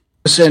way.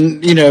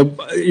 And,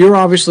 you're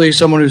obviously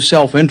someone who's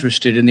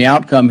self-interested in the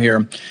outcome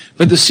here.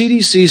 But the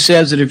CDC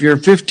says that if your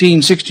 15,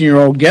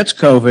 16-year-old gets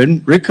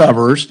COVID,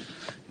 recovers,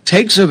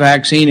 takes a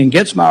vaccine and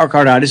gets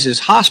myocarditis, is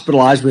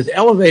hospitalized with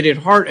elevated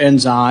heart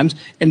enzymes,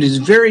 and is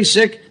very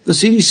sick, the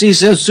CDC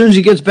says as soon as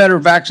he gets better,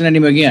 vaccinate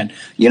him again.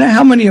 You know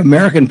how many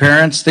American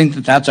parents think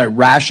that that's a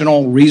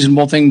rational,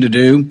 reasonable thing to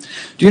do?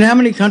 Do you know how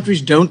many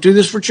countries don't do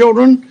this for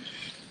children?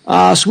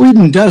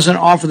 Sweden doesn't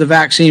offer the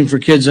vaccine for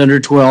kids under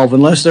 12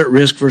 unless they're at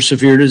risk for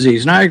severe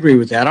disease. And I agree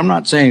with that. I'm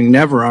not saying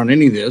never on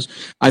any of this.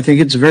 I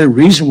think it's a very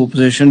reasonable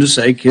position to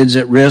say kids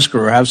at risk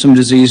or have some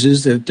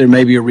diseases that there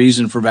may be a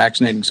reason for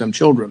vaccinating some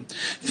children.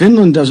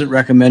 Finland doesn't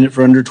recommend it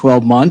for under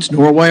 12 months.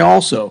 Norway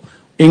also.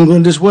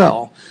 England as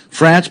well.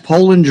 France,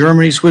 Poland,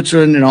 Germany,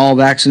 Switzerland, and all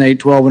vaccinate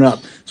 12 and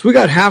up. So we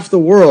got half the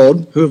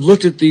world who have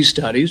looked at these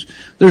studies.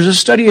 There's a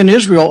study in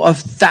Israel of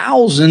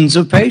thousands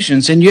of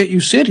patients, and yet you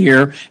sit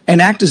here and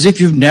act as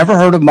if you've never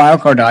heard of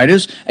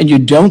myocarditis and you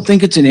don't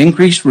think it's an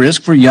increased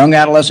risk for young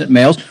adolescent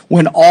males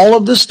when all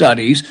of the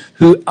studies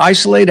who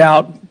isolate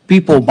out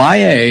people by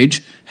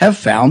age have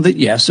found that,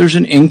 yes, there's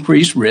an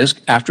increased risk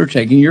after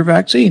taking your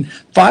vaccine.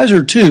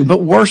 Pfizer too,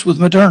 but worse with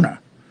Moderna.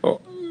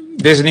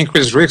 There's an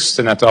increased risk,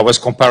 Senator. I was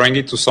comparing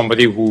it to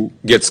somebody who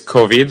gets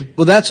COVID.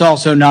 Well, that's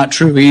also not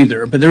true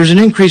either, but there's an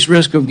increased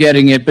risk of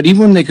getting it. But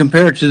even when they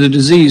compare it to the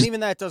disease. And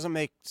even that doesn't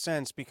make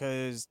sense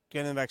because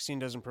getting the vaccine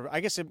doesn't I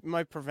guess it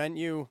might prevent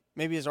you.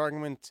 Maybe his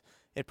argument,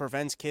 it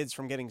prevents kids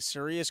from getting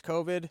serious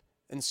COVID.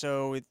 And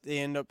so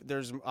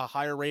there's a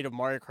higher rate of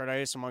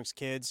myocarditis amongst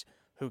kids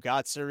who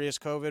got serious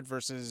COVID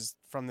versus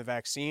from the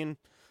vaccine.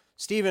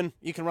 Stephen,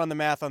 you can run the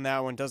math on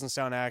that one. Doesn't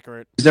sound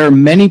accurate. There are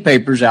many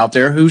papers out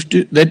there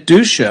that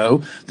do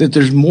show that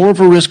there's more of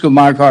a risk of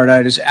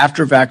myocarditis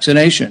after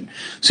vaccination.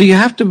 So you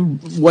have to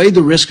weigh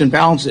the risk and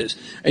balances.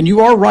 And you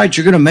are right,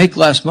 you're going to make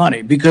less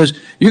money because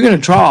you're going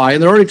to try,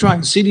 and they're already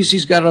trying, the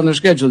CDC's got it on their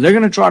schedule, they're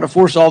going to try to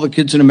force all the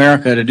kids in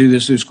America to do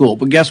this through school.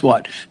 But guess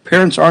what?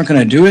 Parents aren't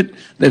going to do it.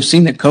 They've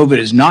seen that COVID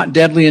is not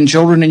deadly in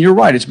children, and you're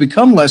right, it's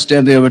become less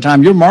deadly over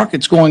time. Your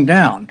market's going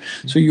down.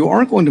 So you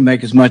aren't going to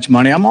make as much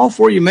money. I'm all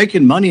for you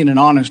making money in an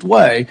honest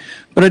way,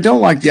 but I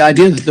don't like the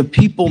idea that the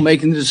people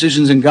making the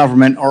decisions in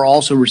government are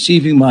also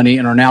receiving money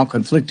and are now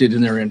conflicted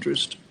in their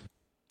interest.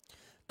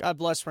 God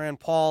bless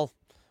Rand Paul.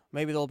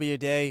 Maybe there'll be a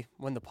day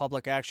when the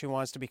public actually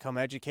wants to become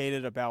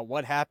educated about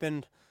what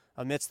happened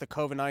amidst the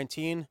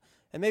COVID-19,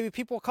 and maybe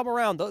people will come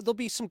around. There'll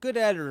be some good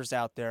editors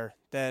out there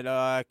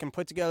that can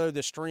put together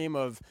the stream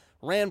of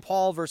Rand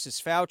Paul versus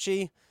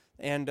Fauci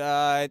and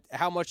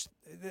how much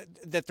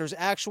that there's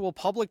actual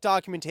public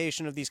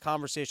documentation of these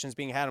conversations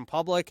being had in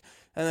public.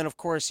 And then, of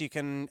course, you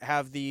can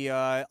have the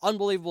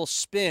unbelievable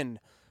spin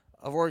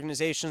of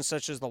organizations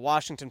such as the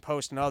Washington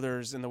Post and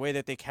others in the way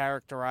that they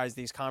characterize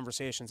these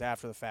conversations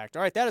after the fact.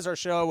 All right, that is our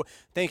show.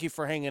 Thank you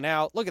for hanging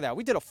out. Look at that.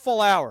 We did a full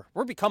hour.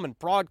 We're becoming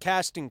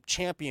broadcasting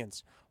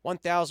champions.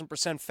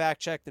 1,000%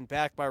 fact-checked and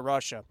backed by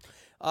Russia.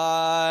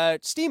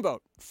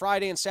 Steamboat,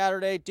 Friday and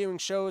Saturday, doing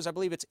shows. I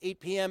believe it's 8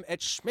 p.m. at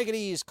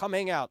Schmiggity's. Come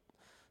hang out.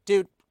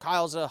 Dude,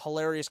 Kyle's a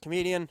hilarious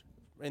comedian.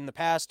 In the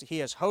past, he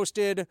has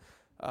hosted.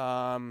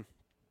 Adam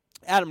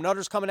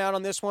Nutter's coming out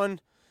on this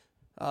one.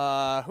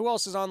 Who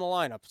else is on the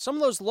lineup? Some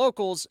of those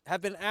locals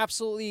have been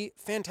absolutely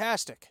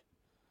fantastic.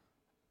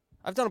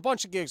 I've done a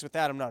bunch of gigs with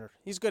Adam Nutter.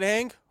 He's a good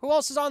hang. Who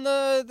else is on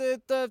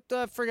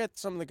the forget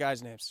some of the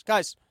guys' names.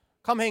 Guys,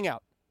 come hang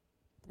out.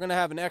 We're going to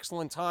have an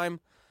excellent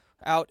time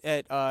out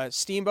at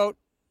Steamboat.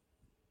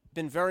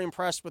 Been very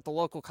impressed with the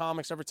local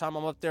comics every time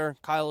I'm up there.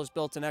 Kyle has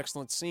built an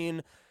excellent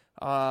scene.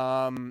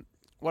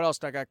 What else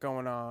do I got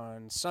going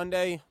on?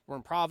 Sunday, we're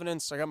in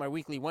Providence. I got my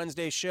weekly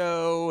Wednesday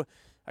show.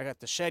 I got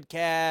the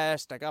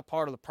Shedcast. I got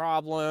Part of the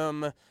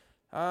Problem.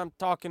 I'm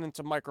talking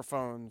into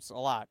microphones a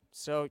lot.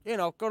 So,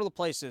 go to the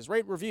places.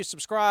 Rate, review,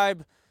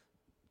 subscribe.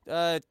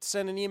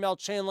 Send an email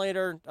chain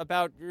later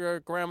about your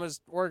grandma's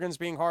organs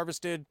being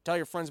harvested. Tell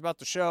your friends about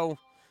the show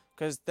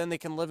because then they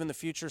can live in the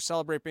future,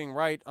 celebrate being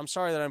right. I'm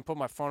sorry that I didn't put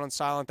my phone on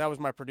silent. That was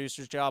my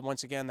producer's job.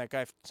 Once again, that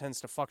guy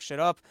tends to fuck shit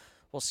up.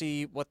 We'll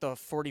see what the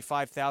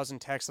 45,000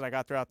 texts that I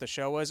got throughout the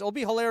show was. It'll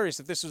be hilarious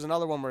if this was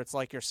another one where it's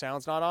like your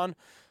sound's not on.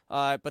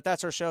 But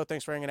that's our show.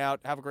 Thanks for hanging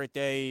out. Have a great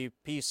day.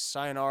 Peace.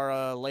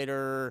 Sayonara.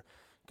 Later.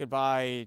 Goodbye.